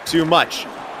a bit too much.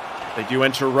 They do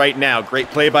enter right now. Great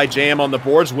play by JM on the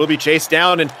boards. Will be chased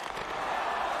down, and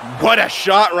what a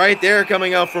shot right there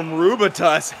coming out from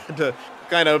Rubitus to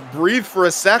kind of breathe for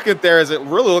a second there, as it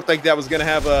really looked like that was going to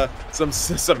have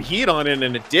some heat on it,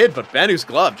 and it did, but Benu's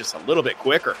glove just a little bit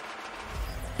quicker.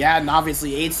 Yeah, and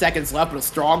obviously 8 seconds left, but a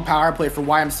strong power play for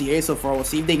YMCA so far. We'll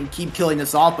see if they can keep killing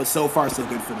this off, but so far so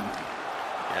good for them.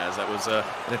 Yeah, as that was an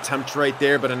attempt right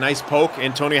there, but a nice poke.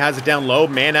 Antonio has it down low.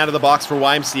 Man out of the box for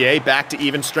YMCA. Back to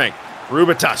even strength.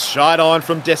 Rubitus shot on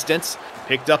from distance.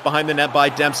 Picked up behind the net by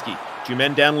Dembski. 2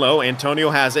 men down low.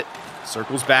 Antonio has it.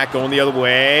 Circles back, going the other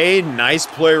way. Nice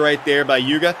play right there by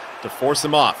Yuga to force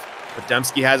him off. But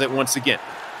Dembski has it once again.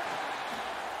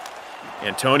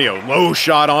 Antonio, low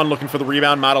shot on, looking for the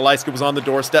rebound. Madalaiska was on the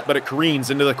doorstep, but it careens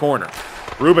into the corner.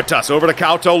 Rubitus over to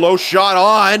Kauto. Low shot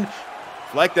on.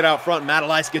 Deflected out front.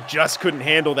 Madalaiska just couldn't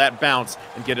handle that bounce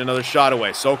and get another shot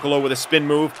away. Sokolo with a spin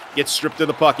move. Gets stripped of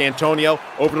the puck. Antonio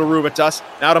over to Rubitus.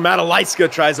 Now to Madalaiska.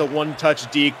 Tries a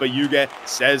one-touch deke, but Yuga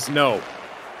says no.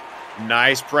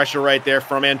 Nice pressure right there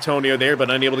from Antonio there,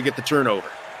 but unable to get the turnover.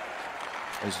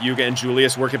 As Yuga and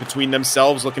Julius working between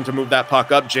themselves, looking to move that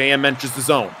puck up. JM enters the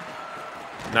zone.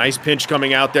 Nice pinch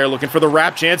coming out there, looking for the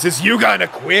wrap chances. Yuga and a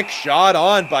quick shot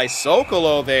on by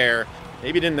Sokolo there.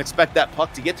 Maybe didn't expect that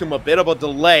puck to get to him. A bit of a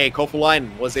delay.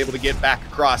 Kofalainen was able to get back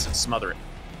across and smother it.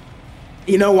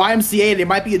 YMCA, they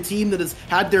might be a team that has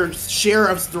had their share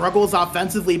of struggles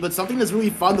offensively, but something that's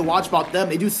really fun to watch about them,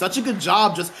 they do such a good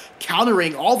job just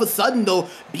countering. All of a sudden, they'll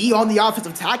be on the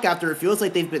offensive attack after it feels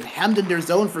like they've been hemmed in their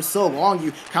zone for so long.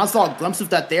 You kind of saw a glimpse of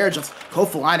that there, just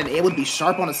Kofalainen able to be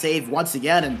sharp on a save once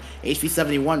again, and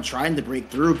HV71 trying to break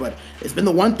through, but it's been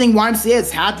the one thing YMCA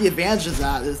has had the advantage is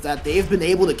that they've been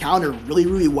able to counter really,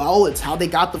 really well. It's how they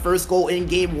got the first goal in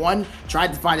Game 1,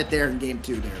 tried to find it there in Game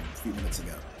 2 there a few minutes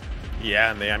ago.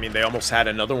 Yeah, and they almost had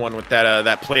another one with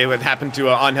that play that happened to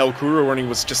Angel Kuru when he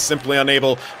was just simply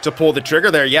unable to pull the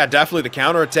trigger there. Yeah, definitely the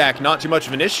counterattack, not too much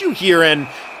of an issue here. And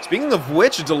speaking of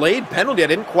which, a delayed penalty, I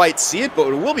didn't quite see it, but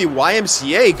it will be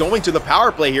YMCA going to the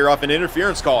power play here off an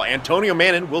interference call. Antonio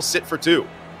Manin will sit for 2.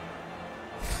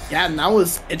 Yeah, and that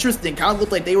was interesting. Kind of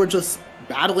looked like they were just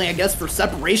battling, I guess, for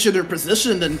separation or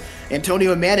position, and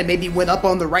Antonio Manin maybe went up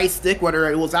on the right stick, whether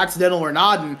it was accidental or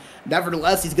not, and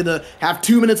nevertheless, he's going to have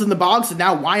 2 minutes in the box, and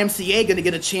now YMCA going to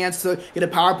get a chance to get a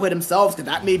power play themselves,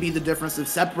 because that may be the difference to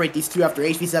separate these two after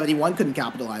HV71 couldn't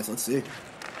capitalize. Let's see.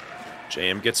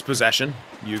 JM gets possession.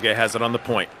 Yuga has it on the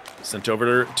point. Sent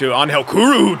over to Angel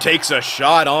Kuru, who takes a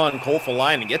shot on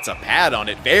Kofalainen and gets a pad on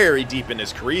it very deep in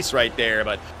his crease right there,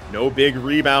 but no big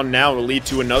rebound now to lead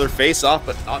to another face-off,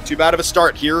 but not too bad of a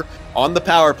start here on the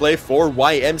power play for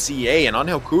YMCA. And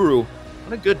Angel Kuru,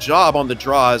 what a good job on the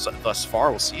draws thus far.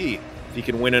 We'll see if he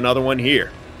can win another one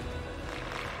here.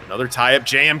 Another tie-up.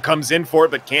 JM comes in for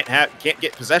it, but can't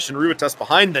get possession. Rubitus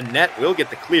behind the net will get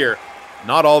the clear.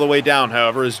 Not all the way down,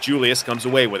 however, as Julius comes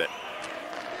away with it.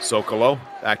 Sokolo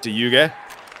back to Yuge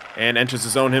and enters the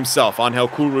zone himself. Angel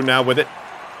Kuru now with it.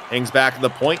 Hangs back to the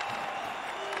point.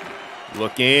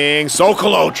 Looking.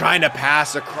 Sokolo trying to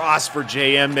pass across for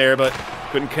JM there, but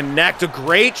couldn't connect. A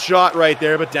great shot right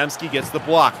there, but Dembski gets the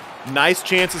block. Nice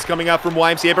chances coming out from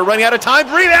YMCA, but running out of time.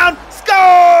 Rebound. Score!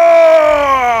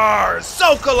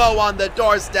 Sokolo on the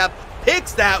doorstep.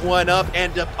 Picks that one up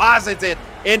and deposits it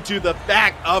into the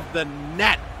back of the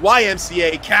net.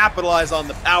 YMCA capitalize on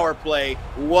the power play.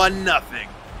 1-0.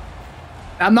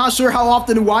 I'm not sure how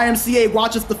often YMCA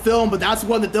watches the film, but that's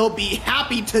one that they'll be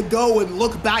happy to go and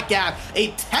look back at.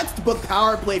 A textbook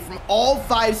power play from all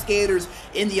 5 skaters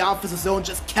in the offensive zone.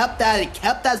 Just kept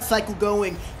that cycle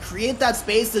going, create that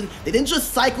space, and they didn't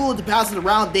just cycle to pass it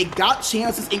around. They got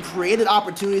chances and created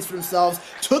opportunities for themselves,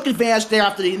 took advantage there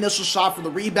after the initial shot for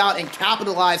the rebound, and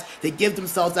capitalized to give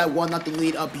themselves that 1-0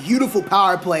 lead. A beautiful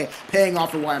power play paying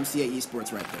off for YMCA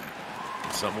Esports right there.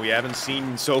 Something we haven't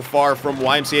seen so far from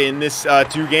YMCA in this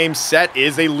 2-game set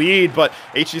is a lead, but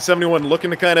HV71 looking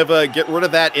to kind of get rid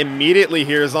of that immediately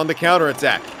here is on the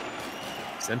counterattack.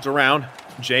 Sent around.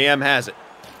 JM has it.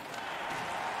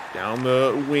 Down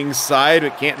the wing side,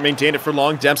 but can't maintain it for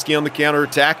long. Dembski on the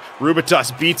counterattack.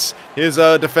 Rubitus beats his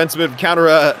defensive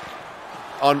counterpart.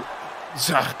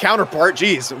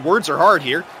 Jeez, words are hard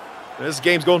here. This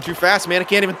game's going too fast, man. I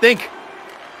can't even think.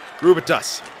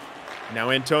 Rubitus. Now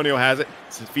Antonio has it.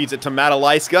 Feeds it to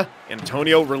Matalaiska.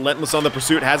 Antonio, relentless on the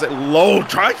pursuit, has it low.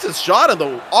 Tries a shot on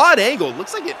the odd angle.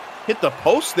 Looks like it hit the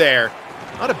post there.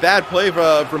 Not a bad play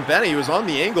from Benny. He was on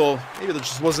the angle. Maybe there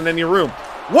just wasn't any room.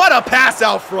 What a pass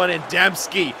out front, and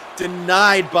Dembski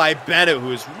denied by Bennett,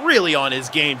 who is really on his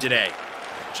game today.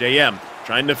 JM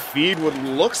trying to feed what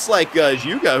looks like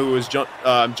Yuga, who was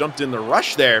jumped in the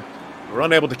rush there. We're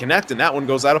unable to connect, and that one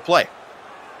goes out of play.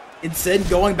 Instead,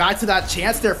 going back to that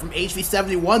chance there from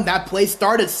HV71, that play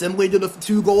started similarly to the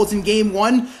 2 goals in game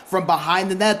 1 from behind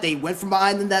the net. They went from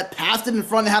behind the net, passed it in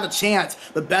front, and had a chance,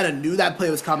 but Bennett knew that play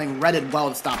was coming, read it well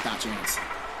to stop that chance.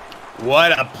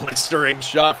 What a blistering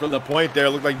shot from the point there.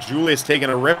 Looked like Julius taking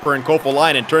a ripper in Kofel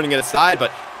line and turning it aside,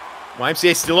 but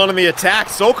YMCA still on the attack.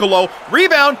 Sokolo,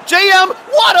 rebound, JM,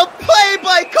 what a play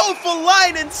by Kofel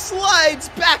line, and slides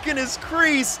back in his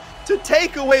crease to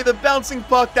take away the bouncing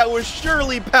puck that was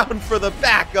surely bound for the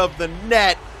back of the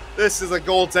net. This is a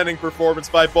goaltending performance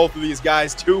by both of these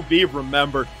guys to be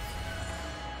remembered.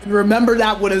 And remember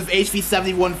that when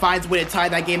HV71 finds a way to tie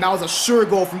that game. That was a sure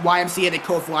goal from YMCA that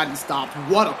Kofel hadn't stopped.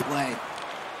 What a play.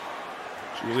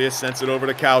 Julius sends it over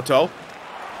to Kauto.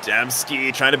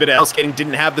 Dembski trying to bit out skating,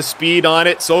 didn't have the speed on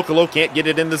it. Sokolo can't get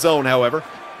it in the zone, however.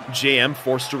 JM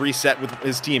forced to reset with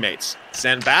his teammates.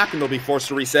 Sent back, and they'll be forced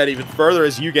to reset even further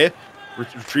as Yuge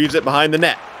retrieves it behind the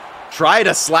net. Tried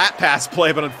a slap pass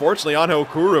play, but unfortunately Angel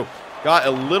Kuru got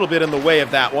a little bit in the way of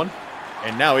that one.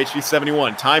 And now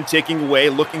HV71, time ticking away,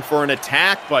 looking for an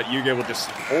attack, but Yuge will just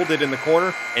hold it in the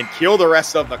corner and kill the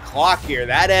rest of the clock here.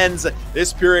 That ends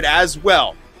this period as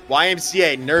well.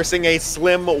 YMCA nursing a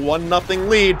slim 1-0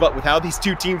 lead, but with how these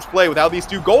two teams play, with how these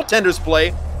two goaltenders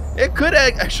play, it could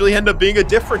actually end up being a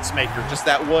difference maker, just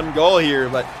that one goal here,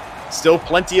 but still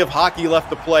plenty of hockey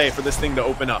left to play for this thing to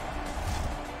open up.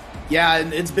 Yeah,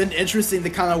 and it's been interesting to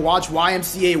kind of watch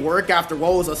YMCA work after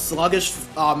what was a sluggish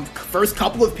first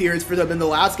couple of periods for them in the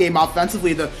last game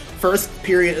offensively. The first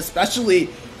period especially,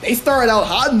 they started out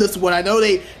hot in this one. I know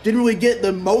they didn't really get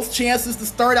the most chances to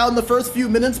start out in the first few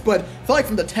minutes, but I feel like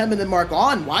from the 10-minute mark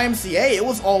on, YMCA, it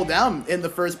was all down in the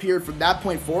first period. From that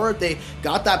point forward, they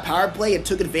got that power play and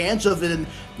took advantage of it. And,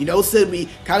 you know, Sid, we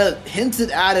kind of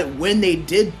hinted at it when they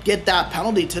did get that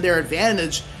penalty to their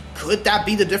advantage. Could that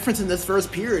be the difference in this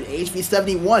first period?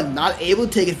 HV71 not able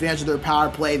to take advantage of their power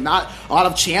play, not a lot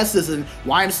of chances, and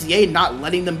YMCA not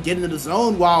letting them get into the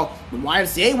zone, while when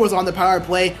YMCA was on the power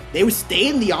play, they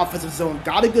stayed in the offensive zone,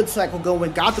 got a good cycle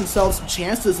going, got themselves some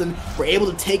chances, and were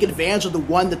able to take advantage of the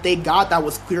one that they got that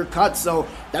was clear-cut. So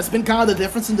that's been kind of the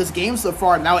difference in this game so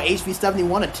far. Now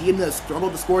HV71, a team that has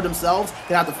struggled to score themselves, going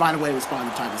to have to find a way to respond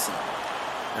to tie this up.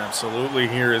 Absolutely.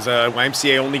 Here is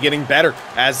YMCA only getting better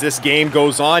as this game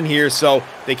goes on here, so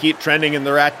they keep trending in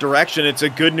the right direction. It's a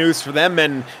good news for them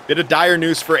and a bit of dire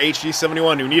news for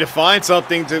HV71, who need to find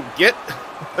something to get.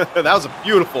 That was a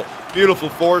beautiful, beautiful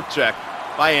forward check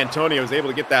by Antonio. Was able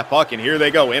to get that puck, and here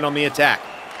they go in on the attack.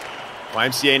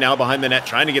 YMCA now behind the net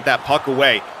trying to get that puck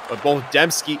away, but both that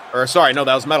was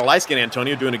Matalaiska and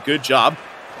Antonio doing a good job.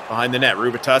 behind the net.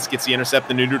 Rubitus gets the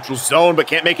intercept in the neutral zone, but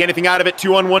can't make anything out of it.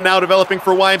 2-on-1 now developing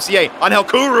for YMCA. Angel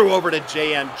Kuru over to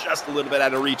JM, just a little bit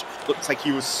out of reach. Looks like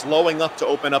he was slowing up to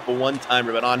open up a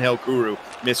one-timer, but Angel Kuru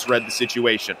misread the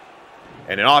situation.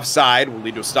 And an offside will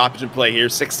lead to a stoppage in play here.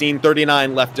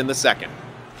 16:39 left in the second.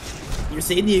 You're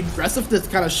seeing the aggressiveness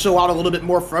kind of show out a little bit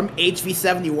more from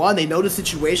HV71. They know the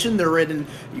situation they're in, and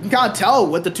you can kind of tell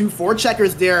with the two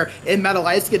forecheckers there in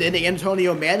Metaliska and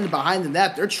Antonio Mann behind the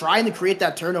net. They're trying to create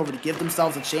that turnover to give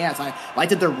themselves a chance. I like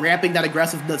that they're ramping that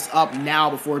aggressiveness up now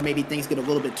before maybe things get a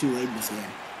little bit too late in this game.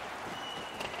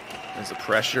 There's the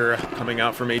pressure coming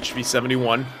out from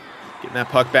HV71. Getting that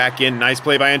puck back in. Nice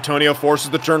play by Antonio. Forces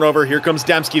the turnover. Here comes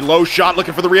Demski. Low shot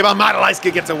looking for the rebound.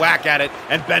 Metaliska gets a whack at it,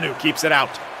 and Bennu keeps it out.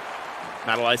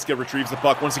 Metaliska retrieves the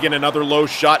puck. Once again, another low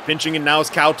shot. Pinching in now is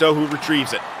Kauto, who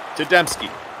retrieves it to Demski.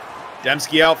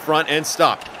 Demski out front and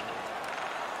stopped.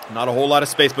 Not a whole lot of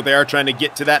space, but they are trying to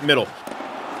get to that middle.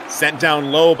 Sent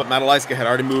down low, but Metaliska had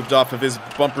already moved off of his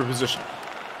bumper position.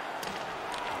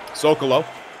 Sokolo.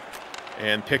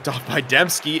 And picked off by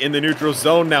Demski in the neutral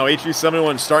zone now.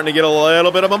 HV71 starting to get a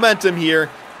little bit of momentum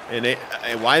here. And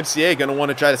YMCA going to want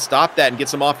to try to stop that and get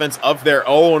some offense of their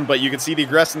own. But you can see the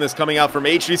aggressiveness coming out from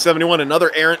HV71.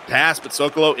 Another errant pass, but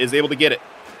Sokolo is able to get it.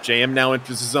 JM now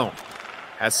enters the zone.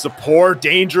 Has support.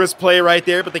 Dangerous play right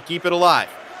there, but they keep it alive.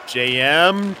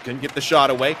 JM couldn't get the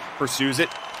shot away. Pursues it.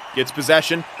 Gets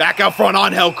possession. Back out front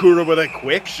on Kuru with a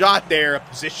quick shot there. A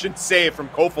position save from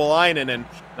Kofalainen, and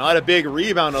not a big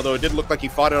rebound, although it did look like he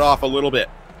fought it off a little bit.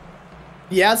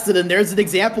 Yes, and there's an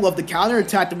example of the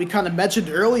counterattack that we kind of mentioned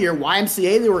earlier.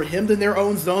 YMCA, they were hemmed in their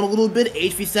own zone a little bit.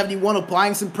 HV71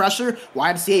 applying some pressure.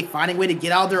 YMCA finding a way to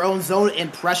get out of their own zone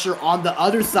and pressure on the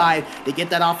other side to get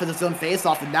that offensive zone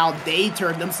face-off, and now they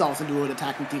turn themselves into an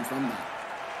attacking team from that.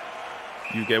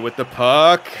 You get with the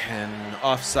puck, and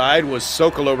offside was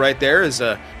Sokolo right there as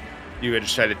Yuga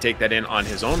just tried to take that in on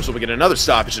his own. So we get another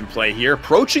stoppage in play here,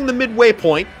 approaching the midway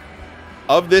point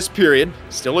of this period.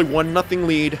 Still a 1-0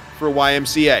 lead for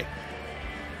YMCA.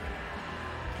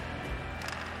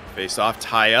 Face-off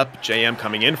tie-up. JM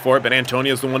coming in for it, but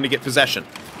Antonio's the one to get possession.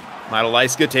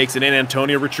 Metaliska takes it in.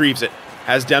 Antonio retrieves it.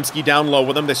 Has Demski down low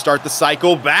with him. They start the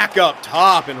cycle back up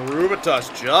top, and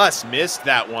Rubitus just missed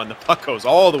that one. The puck goes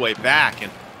all the way back,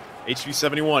 and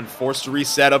HV71 forced to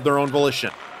reset of their own volition.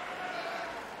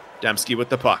 Demski with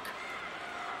the puck.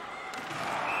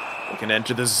 Looking to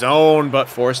enter the zone, but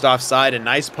forced offside. A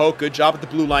nice poke. Good job at the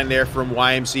blue line there from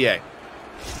YMCA.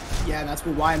 Yeah, that's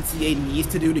what YMCA needs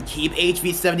to do to keep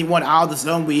HV71 out of the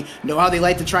zone. We know how they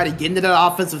like to try to get into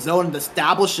that offensive zone and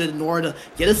establish it in order to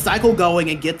get a cycle going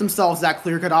and get themselves that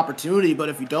clear-cut opportunity. But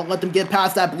if you don't let them get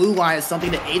past that blue line, it's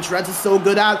something that H-Reds is so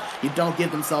good at, you don't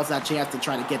give themselves that chance to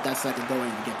try to get that cycle going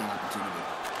and get that opportunity.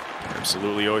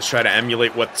 Absolutely. Always try to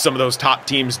emulate what some of those top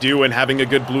teams do, and having a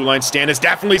good blue line stand is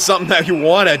definitely something that you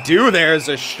want to do. There's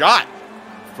a shot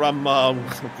from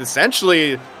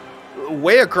essentially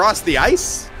way across the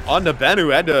ice on the Ben, who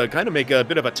had to kind of make a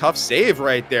bit of a tough save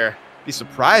right there. Be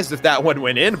surprised if that one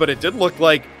went in, but it did look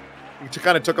like it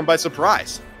kind of took him by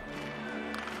surprise.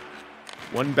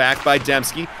 One back by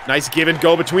Demski. Nice give and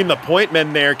go between the point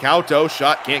men there. Kauto,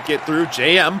 shot can't get through.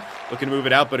 JM looking to move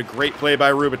it out, but a great play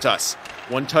by Rubitus.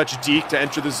 One touch deke to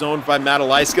enter the zone by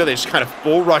Metaliska. They just kind of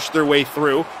full rush their way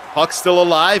through. Puck still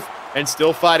alive and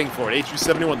still fighting for it.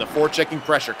 HV71, the forechecking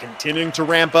pressure continuing to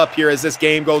ramp up here as this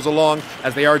game goes along,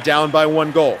 as they are down by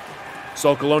 1 goal.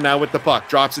 Sokolo now with the puck,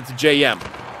 drops it to JM.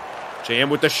 JM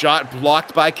with the shot,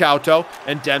 blocked by Kauto,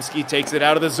 and Demski takes it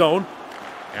out of the zone.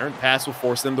 Errant pass will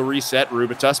force them to reset.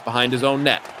 Rubitus behind his own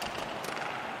net.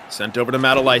 Sent over to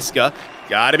Metaliska.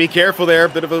 Got to be careful there.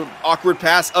 Bit of an awkward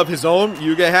pass of his own.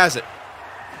 Yuga has it.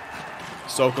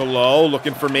 Sokolo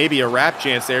looking for maybe a wrap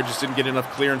chance there. Just didn't get enough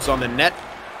clearance on the net.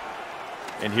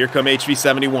 And here come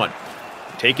HV71.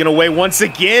 Taken away once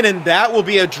again, and that will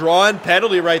be a drawn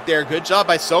penalty right there. Good job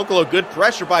by Sokolo. Good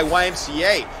pressure by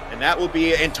YMCA. And that will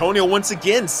be Antonio once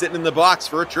again sitting in the box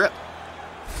for a trip.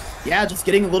 Yeah, just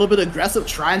getting a little bit aggressive,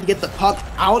 trying to get the puck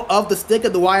out of the stick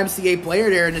of the YMCA player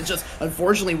there, and it just,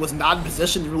 unfortunately, was not in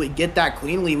position to really get that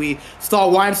cleanly. We saw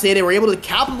YMCA, they were able to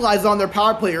capitalize on their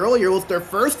power play earlier. It was their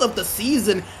first of the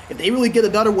season. If they really get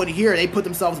another one here, they put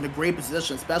themselves in a great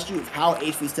position, especially with how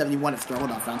HV71 has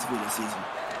thrown offensively this season.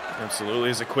 Absolutely.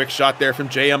 There's a quick shot there from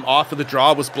JM off of the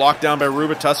draw. Was blocked down by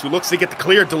Rubitus, who looks to get the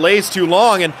clear. Delays too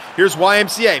long, and here's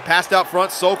YMCA. Passed out front,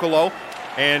 Sokolo.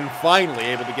 And finally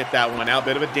able to get that one out.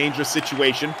 Bit of a dangerous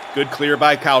situation. Good clear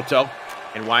by Kauto.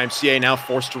 And YMCA now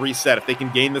forced to reset. If they can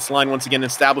gain this line once again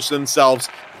and establish themselves,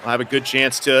 they'll have a good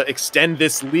chance to extend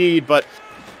this lead. But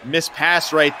Missed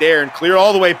pass right there and clear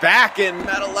all the way back, and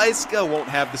Madalaiska won't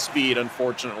have the speed,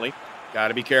 unfortunately. Got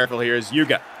to be careful here as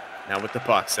Yuga now with the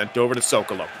puck, sent over to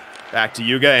Sokolo. Back to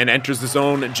Yuga and enters the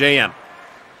zone JM.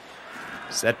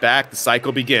 Set back, the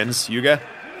cycle begins. Yuga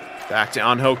back to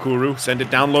Angel Kuru, send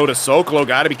it down low to Sokolo.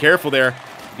 Got to be careful there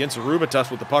against Rubitus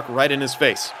with the puck right in his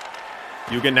face.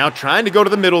 Yuga now trying to go to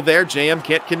the middle there. JM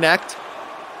can't connect.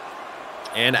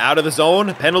 And out of the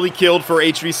zone, penalty killed for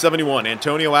HV71.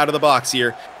 Antonio out of the box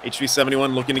here.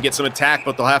 HV71 looking to get some attack,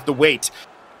 but they'll have to wait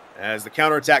as the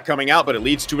counterattack coming out, but it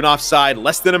leads to an offside.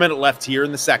 Less than a minute left here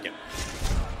in the second.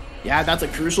 Yeah, that's a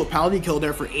crucial penalty kill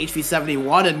there for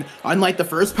HV71, and unlike the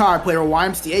first power play where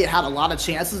YMCA had a lot of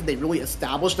chances, they really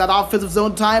established that offensive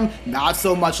zone time. Not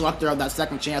so much luck there on that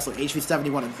second chance, so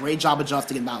HV71 a great job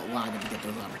adjusting in that line to get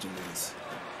those opportunities.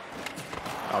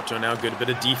 Alto now good bit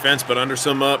of defense, but under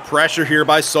some pressure here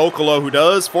by Sokolo, who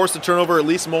does force the turnover at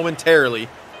least momentarily.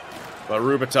 But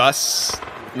Rubitus,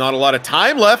 not a lot of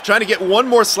time left, trying to get one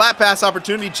more slap pass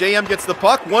opportunity. JM gets the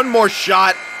puck, one more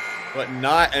shot, but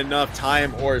not enough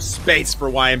time or space for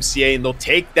YMCA, and they'll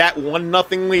take that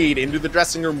 1-0 lead into the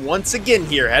dressing room once again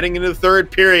here, heading into the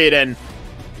third period, and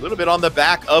a little bit on the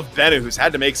back of Bennett, who's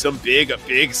had to make some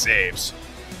big saves.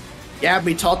 Yeah,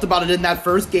 we talked about it in that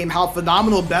first game, how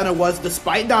phenomenal Bennett was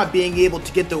despite not being able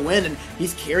to get the win, and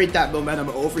he's carried that momentum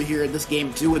over here in this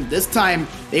game too, and this time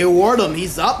they award him.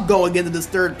 He's up going into this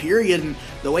third period, and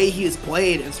the way he has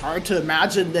played, it's hard to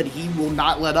imagine that he will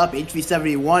not let up.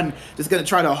 HV71 is going to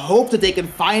try to hope that they can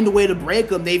find a way to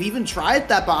break him. They've even tried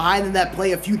that behind in that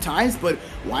play a few times, but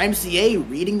YMCA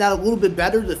reading that a little bit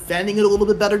better, defending it a little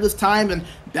bit better this time, and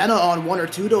Bennett on one or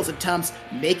two of those attempts,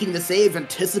 making the save,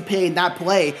 anticipating that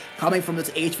play coming from this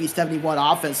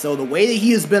HV71 offense. So the way that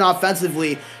he has been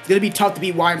offensively, it's going to be tough to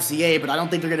beat YMCA, but I don't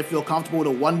think they're going to feel comfortable with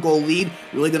a 1-goal lead.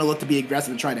 Really going to look to be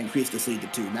aggressive and try to increase this lead to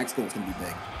 2. Next goal is going to be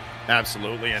big.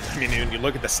 Absolutely, and I mean, when you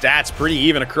look at the stats, pretty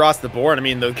even across the board. I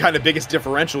mean, the kind of biggest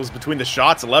differential is between the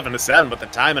shots, 11-7, but the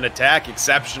time and attack,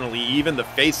 exceptionally even. The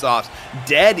face-offs,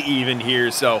 dead even here,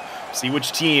 so see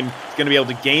which team is going to be able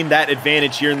to gain that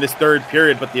advantage here in this third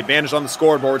period, but the advantage on the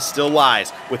scoreboard still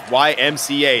lies with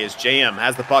YMCA as JM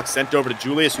has the puck sent over to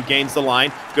Julius, who gains the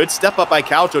line. Good step up by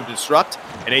Kauto to disrupt,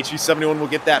 and HV71 will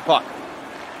get that puck.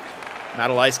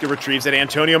 Madalaiska retrieves it.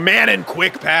 Antonio Mannon,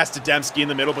 quick pass to Dembski in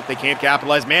the middle, but they can't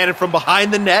capitalize. Mannon from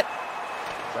behind the net.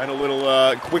 Trying a little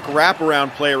quick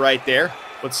wraparound play right there,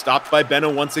 but stopped by Benno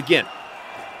once again.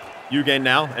 Yuga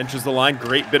now enters the line.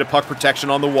 Great bit of puck protection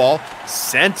on the wall.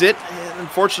 Sent it, and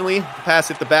unfortunately, the pass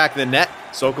hit the back of the net.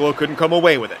 Sokolo couldn't come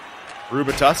away with it.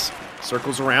 Rubitus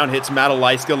circles around, hits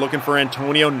Madalaiska, looking for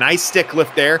Antonio. Nice stick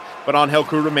lift there, but Angel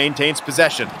Kuru maintains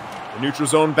possession. The neutral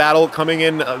zone battle coming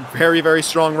in very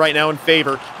strong right now in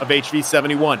favor of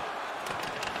HV71.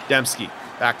 Dembski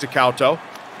back to Kauto.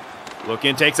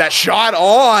 Looking, takes that shot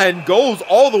on, goes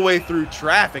all the way through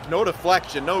traffic. No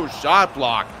deflection, no shot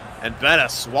block. And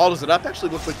Bennett swallows it up.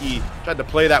 Actually looked like he tried to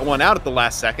play that one out at the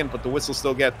last second, but the whistle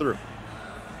still get through.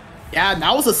 Yeah, and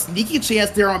that was a sneaky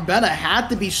chance there on Bennett. Had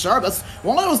to be sharp. That's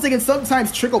one I was thinking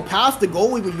sometimes trickle past the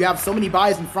goalie when you have so many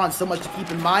bodies in front, so much to keep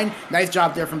in mind. Nice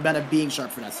job there from Bennett being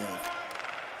sharp for that save.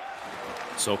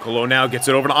 Sokolo now gets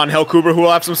it over to Angel Kuber, who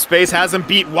will have some space, has him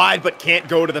beat wide, but can't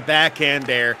go to the backhand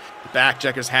there. The back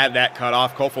checkers had that cut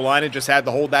off. Kofalainen just had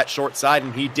to hold that short side,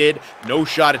 and he did. No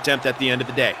shot attempt at the end of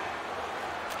the day.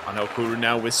 Angel Kuber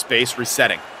now with space,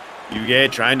 resetting.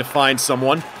 Yuge trying to find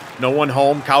someone. No one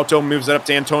home. Kauto moves it up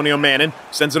to Antonio Mannon.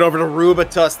 Sends it over to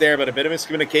Rubitus there, but a bit of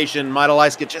miscommunication.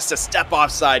 Madalaiska just a step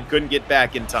offside. Couldn't get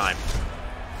back in time.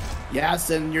 Yes,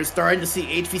 and you're starting to see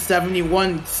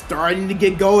HV71 starting to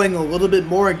get going a little bit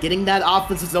more, getting that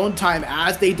offensive zone time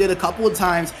as they did a couple of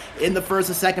times in the first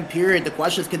and second period. The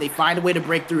question is, can they find a way to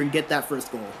break through and get that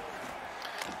first goal?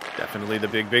 Definitely the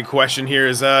big question here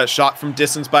is a shot from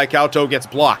distance by Kauto gets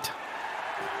blocked.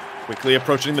 Quickly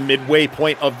approaching the midway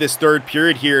point of this third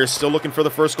period here. Still looking for the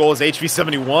first goal is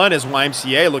HV71 as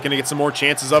YMCA looking to get some more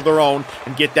chances of their own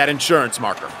and get that insurance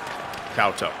marker.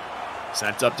 Kauto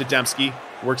sent up to Dembski.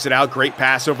 Works it out. Great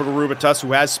pass over to Rubitus,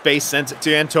 who has space. Sends it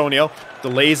to Antonio.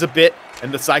 Delays a bit,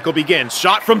 and the cycle begins.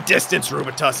 Shot from distance,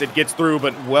 Rubitus. It gets through,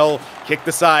 but well kicked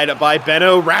aside by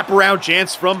Benno. Wraparound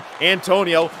chance from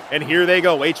Antonio, and here they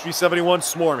go. HV71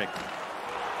 swarming.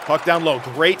 Puck down low.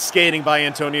 Great skating by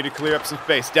Antonio to clear up some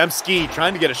space. Dembski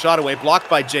trying to get a shot away. Blocked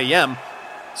by JM.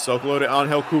 Sokolo to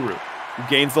Angel Kuru, who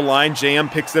gains the line.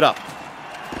 JM picks it up.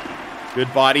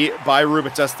 Good body by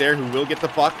Rubitus there, who will get the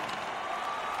puck.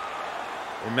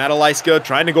 And Madalaiska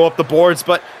trying to go up the boards,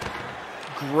 but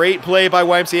great play by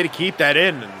YMCA to keep that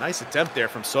in. A nice attempt there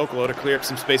from Sokolo to clear up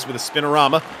some space with a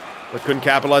spinorama, but couldn't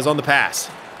capitalize on the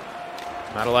pass.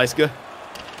 Madalaiska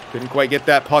couldn't quite get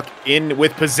that puck in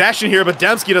with possession here, but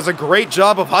Demski does a great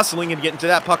job of hustling and getting to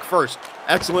that puck first.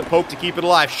 Excellent poke to keep it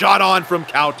alive. Shot on from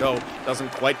Kauto. Doesn't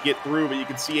quite get through, but you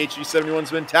can see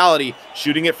HV71's mentality.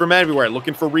 Shooting it from everywhere.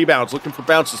 Looking for rebounds, looking for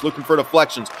bounces, looking for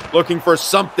deflections, looking for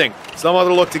something. Some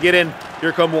other look to get in.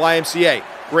 Here come YMCA.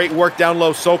 Great work down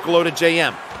low. Sokolo to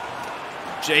JM.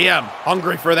 JM,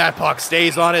 hungry for that puck.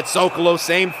 Stays on it. Sokolo,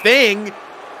 same thing.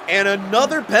 And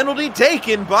another penalty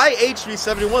taken by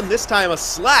HV71. This time a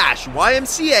slash.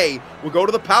 YMCA will go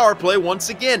to the power play once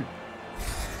again.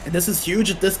 And this is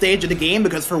huge at this stage of the game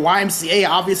because for YMCA,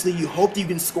 obviously you hope that you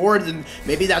can score it and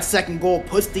maybe that second goal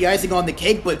puts the icing on the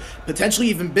cake, but potentially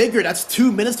even bigger, that's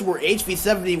 2 minutes where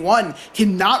HV71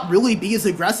 cannot really be as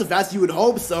aggressive as you would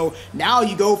hope. So now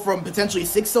you go from potentially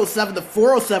 607 to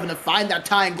 407 to find that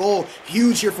tying goal.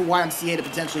 Huge here for YMCA to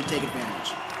potentially take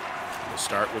advantage. We'll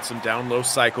start with some down-low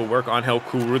cycle work on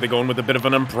Helkuru. They go in with a bit of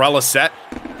an umbrella set.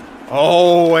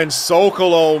 Oh, and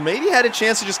Sokolo maybe had a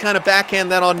chance to just kind of backhand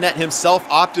that on net himself,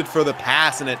 opted for the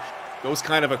pass, and it goes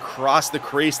kind of across the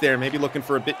crease there, maybe looking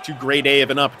for a bit too grade A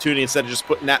of an opportunity instead of just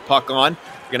putting that puck on.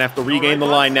 You're going to have to regain the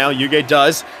line now. Yuge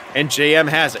does, and JM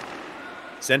has it.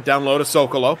 Sent down low to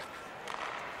Sokolo.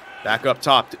 Back up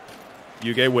top.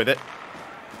 Yuge with it.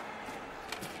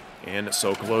 And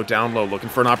Sokolo down low, looking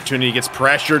for an opportunity, gets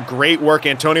pressured. Great work.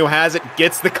 Antonio has it,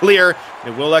 gets the clear.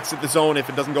 It will exit the zone if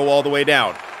it doesn't go all the way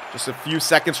down. Just a few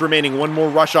seconds remaining. One more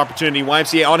rush opportunity.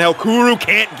 YMCA on Helkuru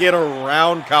can't get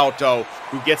around Kauto,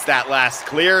 who gets that last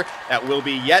clear. That will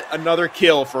be yet another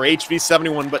kill for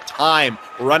HV71, but time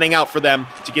running out for them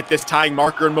to get this tying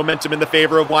marker and momentum in the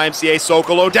favor of YMCA.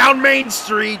 Sokolo down Main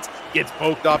Street. Gets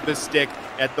poked off the stick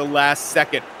at the last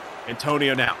second.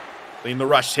 Antonio now. Leading the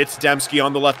rush. Hits Demski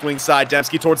on the left wing side.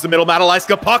 Demski towards the middle.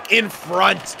 Madalaiska puck in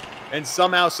front. And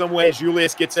somehow, some way,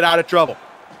 Julius gets it out of trouble.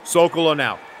 Sokolo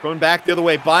now. Going back the other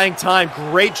way, buying time.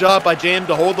 Great job by JM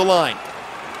to hold the line.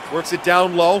 Works it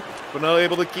down low, but not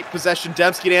able to keep possession.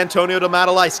 Demski to Antonio to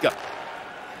Madalaiska.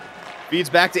 Feeds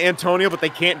back to Antonio, but they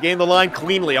can't gain the line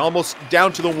cleanly. Almost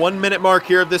down to the 1 minute mark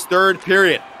here of this third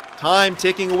period. Time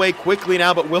ticking away quickly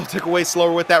now, but will tick away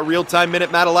slower with that real-time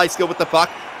minute. Madalaiska with the puck.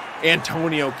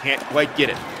 Antonio can't quite get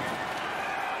it.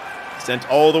 Sent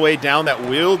all the way down. That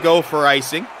will go for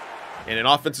icing. And an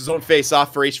offensive zone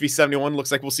face-off for HV71.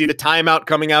 Looks like we'll see the timeout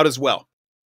coming out as well.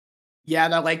 Yeah,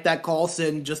 and I like that,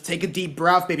 Carlson. Just take a deep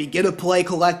breath, maybe get a play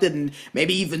collected, and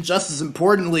maybe even just as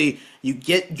importantly, you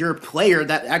get your player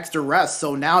that extra rest.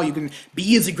 So now you can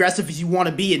be as aggressive as you want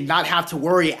to be and not have to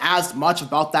worry as much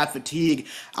about that fatigue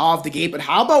out of the gate. But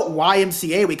how about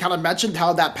YMCA? We kind of mentioned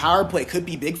how that power play could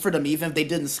be big for them even if they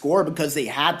didn't score because they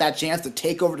had that chance to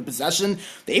take over the possession.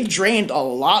 They've drained a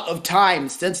lot of time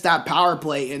since that power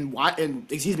play, and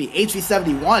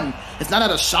HV71 has not had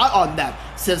a shot on net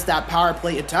since that power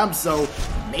play attempt. So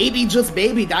maybe, just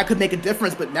maybe, that could make a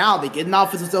difference. But now they get an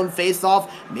offensive zone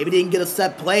face-off. Maybe they can get a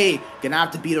set play. Gonna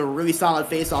have to beat a really solid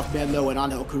face-off man, though, and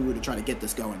on Helkuru to try to get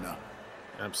this going, though.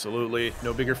 Absolutely.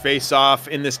 No bigger face-off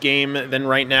in this game than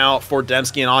right now for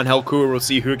Demski and on Helkuru. We'll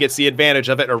see who gets the advantage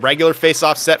of it. A regular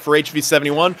face-off set for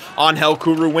HV71. On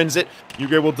Helkuru wins it.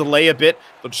 Yuge will delay a bit.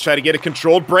 They'll just try to get a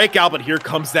controlled breakout, but here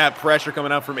comes that pressure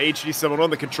coming out from HV71.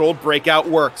 The controlled breakout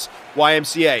works.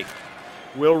 YMCA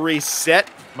will reset.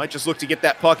 Might just look to get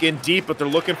that puck in deep, but they're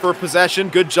looking for a possession.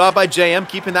 Good job by JM,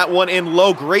 keeping that one in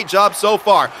low. Great job so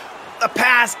far. The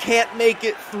pass can't make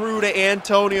it through to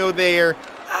Antonio there.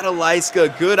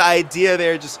 Madalaiska, good idea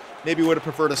there. Just maybe would have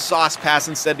preferred a sauce pass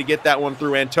instead to get that one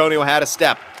through. Antonio had a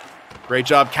step. Great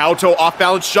job. Kauto,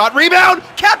 off-balance shot. Rebound!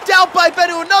 Kept out by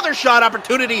Bennu. Another shot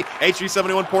opportunity.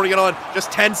 HV71 pouring it on.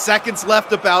 Just 10 seconds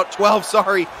left, about 12,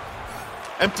 sorry.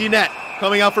 Empty net.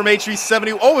 Coming out from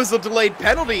HV70. Oh, it's a delayed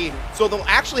penalty. So they'll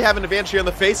actually have an advantage here on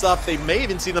the faceoff. They may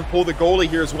even see them pull the goalie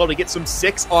here as well to get some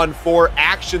 6-on-4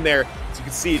 action there. As you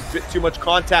can see, a bit too much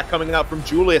contact coming out from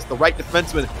Julius. The right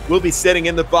defenseman will be sitting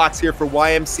in the box here for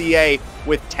YMCA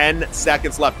with 10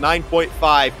 seconds left.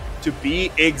 9.5 to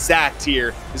be exact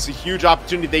here. This is a huge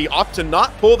opportunity. They opt to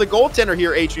not pull the goaltender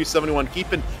here, HV71,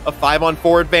 keeping a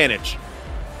 5-on-4 advantage.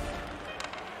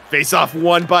 Face-off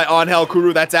won by Angel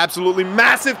Kuru. That's absolutely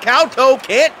massive. Kauto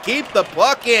can't keep the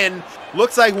puck in.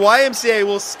 Looks like YMCA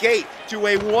will skate to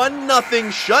a 1-0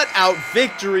 shutout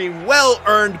victory. Well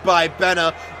earned by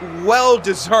Benna.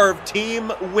 Well-deserved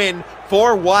team win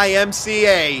for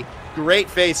YMCA. Great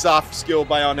face-off skill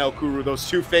by Angel Kuru. Those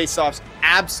two face-offs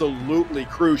absolutely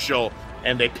crucial.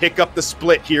 And they pick up the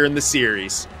split here in the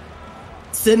series.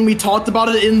 Sin, we talked about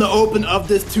it in the open of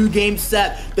this 2-game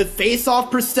set. The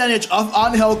face-off percentage of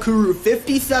Angel Kuru,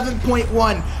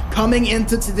 57.1 coming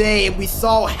into today. And we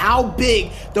saw how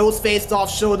big those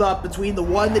face-offs showed up between the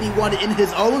one that he won in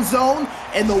his own zone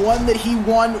and the one that he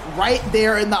won right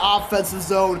there in the offensive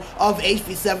zone of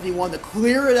HV71 to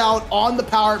clear it out on the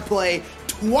power play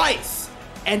twice.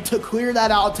 And to clear that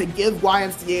out, to give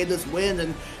YMCA this win.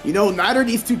 And, you know, neither of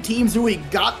these two teams really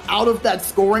got out of that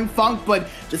scoring funk, but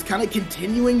just kind of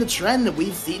continuing the trend that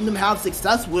we've seen them have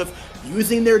success with,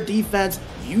 using their defense,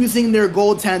 using their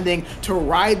goaltending to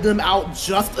ride them out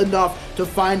just enough to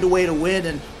find a way to win.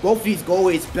 And both of these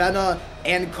goalies, Benna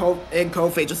and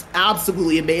Kofe, just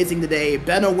absolutely amazing today.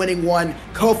 Benna winning one,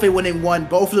 Kofe winning one,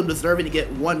 both of them deserving to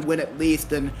get one win at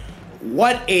least. And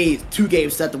what a 2-game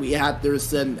set that we had.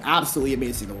 There's been absolutely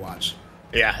amazing to watch.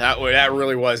 Yeah, that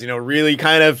really was, you know, really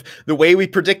kind of the way we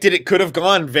predicted it could have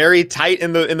gone. Very tight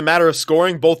in the matter of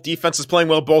scoring. Both defenses playing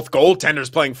well, both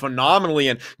goaltenders playing phenomenally,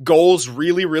 and goals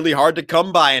really, really hard to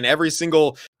come by. And every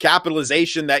single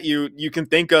capitalization that you can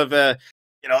think of,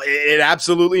 you know, it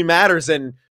absolutely matters.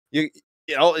 And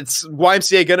you know, it's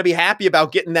YMCA going to be happy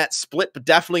about getting that split, but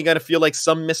definitely going to feel like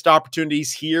some missed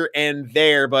opportunities here and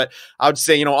there. But I would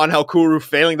say, you know, Angel Kuru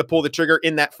failing to pull the trigger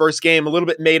in that first game, a little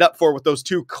bit made up for with those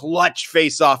 2 clutch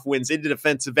face-off wins in the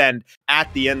defensive end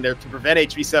at the end there to prevent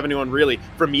HV71 really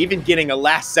from even getting a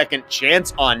last-second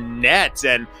chance on net.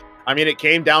 And I mean, it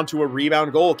came down to a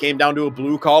rebound goal. It came down to a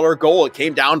blue-collar goal. It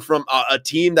came down from a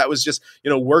team that was just, you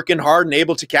know, working hard and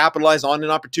able to capitalize on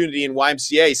an opportunity in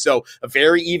YMCA. So a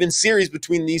very even series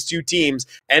between these two teams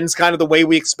ends kind of the way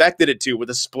we expected it to,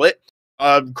 with a split.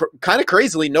 Kind of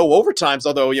crazily, no overtimes,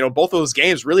 although, you know, both of those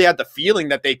games really had the feeling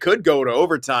that they could go to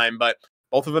overtime, but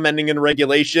both of them ending in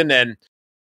regulation. And,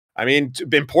 I mean,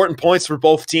 important points for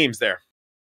both teams there.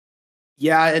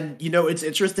 Yeah, and, you know, it's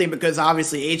interesting because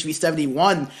obviously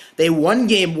HV71, they won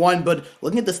game 1, but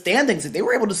looking at the standings, if they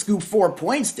were able to scoop 4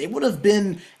 points, they would have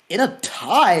been in a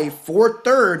tie for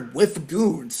third with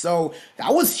Goons. So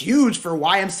that was huge for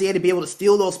YMCA to be able to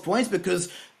steal those points,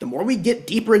 because the more we get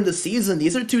deeper in the season,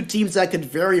 these are two teams that could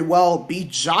very well be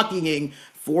jockeying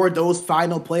for those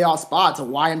final playoff spots, a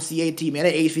YMCA team and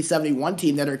an HV71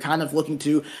 team that are kind of looking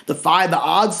to defy the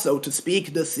odds, so to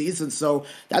speak, this season. So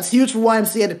that's huge for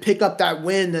YMCA to pick up that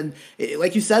win. And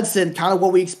like you said, Sin, kind of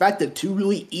what we expected. 2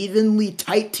 really evenly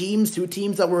tight teams, 2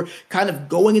 teams that were kind of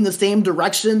going in the same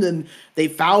direction, and they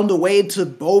found a way to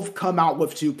both come out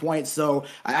with 2 points. So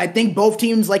I think both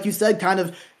teams, like you said, kind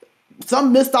of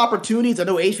some missed opportunities. I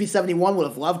know HV71 would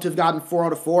have loved to have gotten 4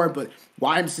 out of 4, but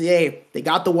YMCA, they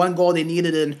got the 1 goal they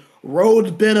needed and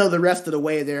rode Benna the rest of the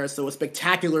way there. So a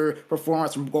spectacular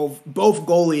performance from both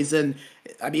goalies. And,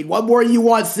 I mean, what more do you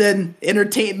want, Sin?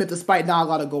 Entertainment despite not a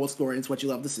lot of goal scoring is what you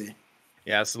love to see.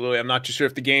 Yeah, absolutely. I'm not too sure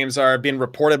if the games are being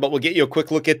reported, but we'll get you a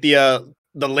quick look at the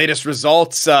latest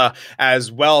results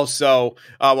as well. So,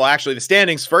 well, actually the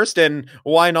standings first, and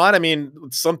why not? I mean,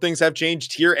 some things have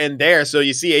changed here and there. So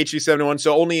you see HV71,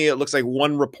 so only it looks like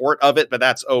 1 report of it, but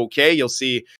that's okay. You'll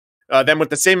see them with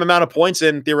the same amount of points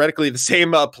and theoretically the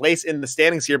same place in the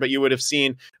standings here, but you would have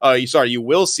seen, you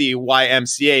will see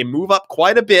YMCA move up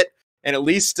quite a bit, and at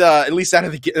least out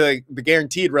of the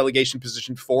guaranteed relegation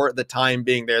position for the time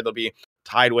being there. They'll be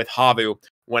tied with Havu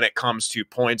when it comes to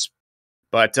points.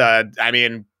 But, I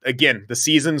mean, again, the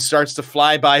season starts to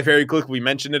fly by very quickly. We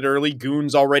mentioned it early.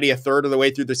 Goons already a third of the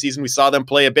way through the season. We saw them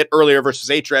play a bit earlier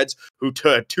versus H-Reds, who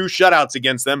took 2 shutouts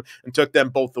against them and took them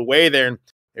both the way there. And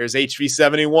there's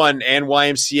HV71 and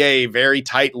YMCA, very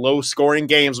tight, low-scoring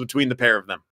games between the pair of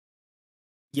them.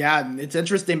 Yeah, it's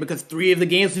interesting because 3 of the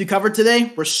games we covered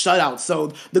today were shutouts.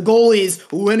 So the goalies,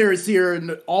 winners here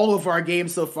in all of our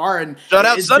games so far. And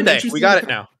Shutout Sunday. We got it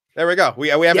now. There we go. We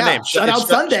have a name. Shutout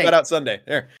Sunday. Shutout Sunday.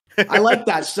 There. I like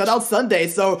that. Shutout Sunday.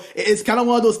 So it's kind of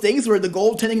one of those things where the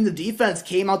goaltending and the defense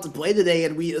came out to play today,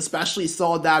 and we especially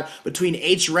saw that between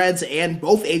H-Reds and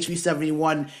both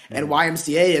HV71 and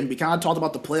YMCA. And we kind of talked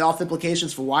about the playoff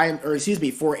implications for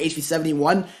for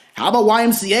HV71. How about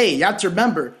YMCA? You have to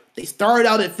remember, they started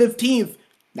out at 15th.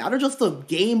 Now they're just a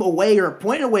game away, or a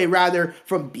point away rather,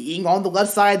 from being on the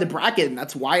left side of the bracket. And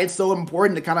that's why it's so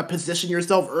important to kind of position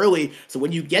yourself early. So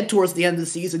when you get towards the end of the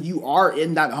season, you are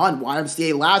in that hunt.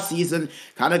 YMCA last season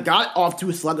kind of got off to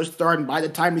a sluggish start. And by the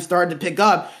time we started to pick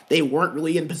up, they weren't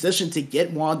really in position to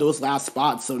get one of those last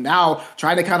spots. So now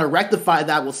trying to kind of rectify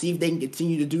that. We'll see if they can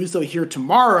continue to do so here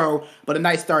tomorrow. But a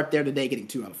nice start there today, getting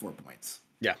 2 out of 4 points.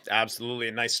 Yeah, absolutely.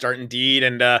 A nice start indeed.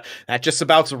 And that just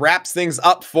about wraps things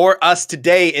up for us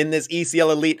today in this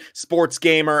ECL Elite Sports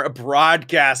Gamer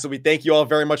broadcast. So we thank you all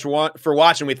very much for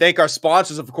watching. We thank our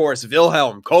sponsors, of course,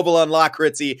 Wilhelm, Kovala and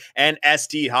Lakritzi, and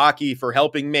ST Hockey for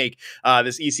helping make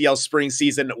this ECL spring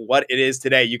season what it is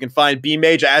today. You can find B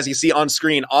Major, as you see on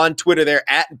screen, on Twitter there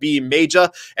at B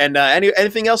Major. And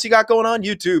anything else you got going on?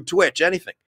 YouTube, Twitch,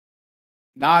 anything?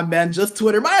 Nah, man, just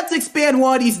Twitter. Might have to expand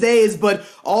one of these days, but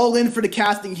all in for the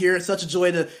casting here. It's such a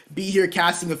joy to be here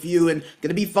casting with you, and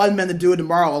gonna be fun, man, to do it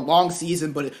tomorrow. A long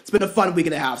season, but it's been a fun week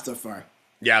and a half so far.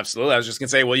 Yeah, absolutely. I was just going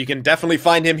to say, well, you can definitely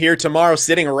find him here tomorrow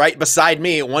sitting right beside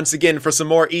me once again for some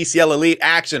more ECL Elite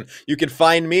action. You can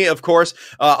find me, of course,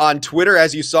 on Twitter,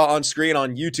 as you saw on screen,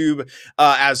 on YouTube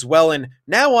as well, and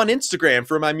now on Instagram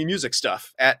for my music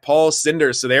stuff at Paul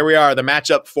Cinders. So there we are, the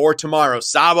matchup for tomorrow.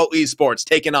 Sabo Esports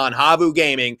taking on Havu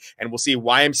Gaming, and we'll see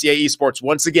YMCA Esports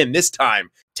once again, this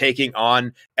time taking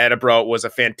on Edinburgh. It was a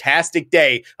fantastic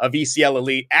day of ECL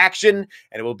Elite action,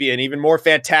 and it will be an even more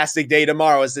fantastic day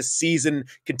tomorrow as this season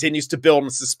continues to build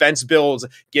and suspense builds,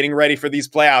 getting ready for these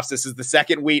playoffs. This is the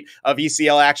second week of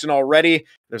ECL action already.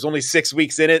 There's only 6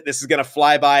 weeks in it. This is going to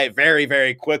fly by very,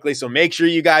 very quickly, so make sure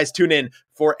you guys tune in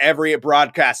for every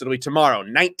broadcast. It'll be tomorrow,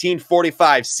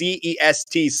 19:45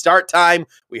 CEST start time.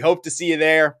 We hope to see you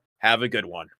there. Have a good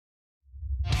one.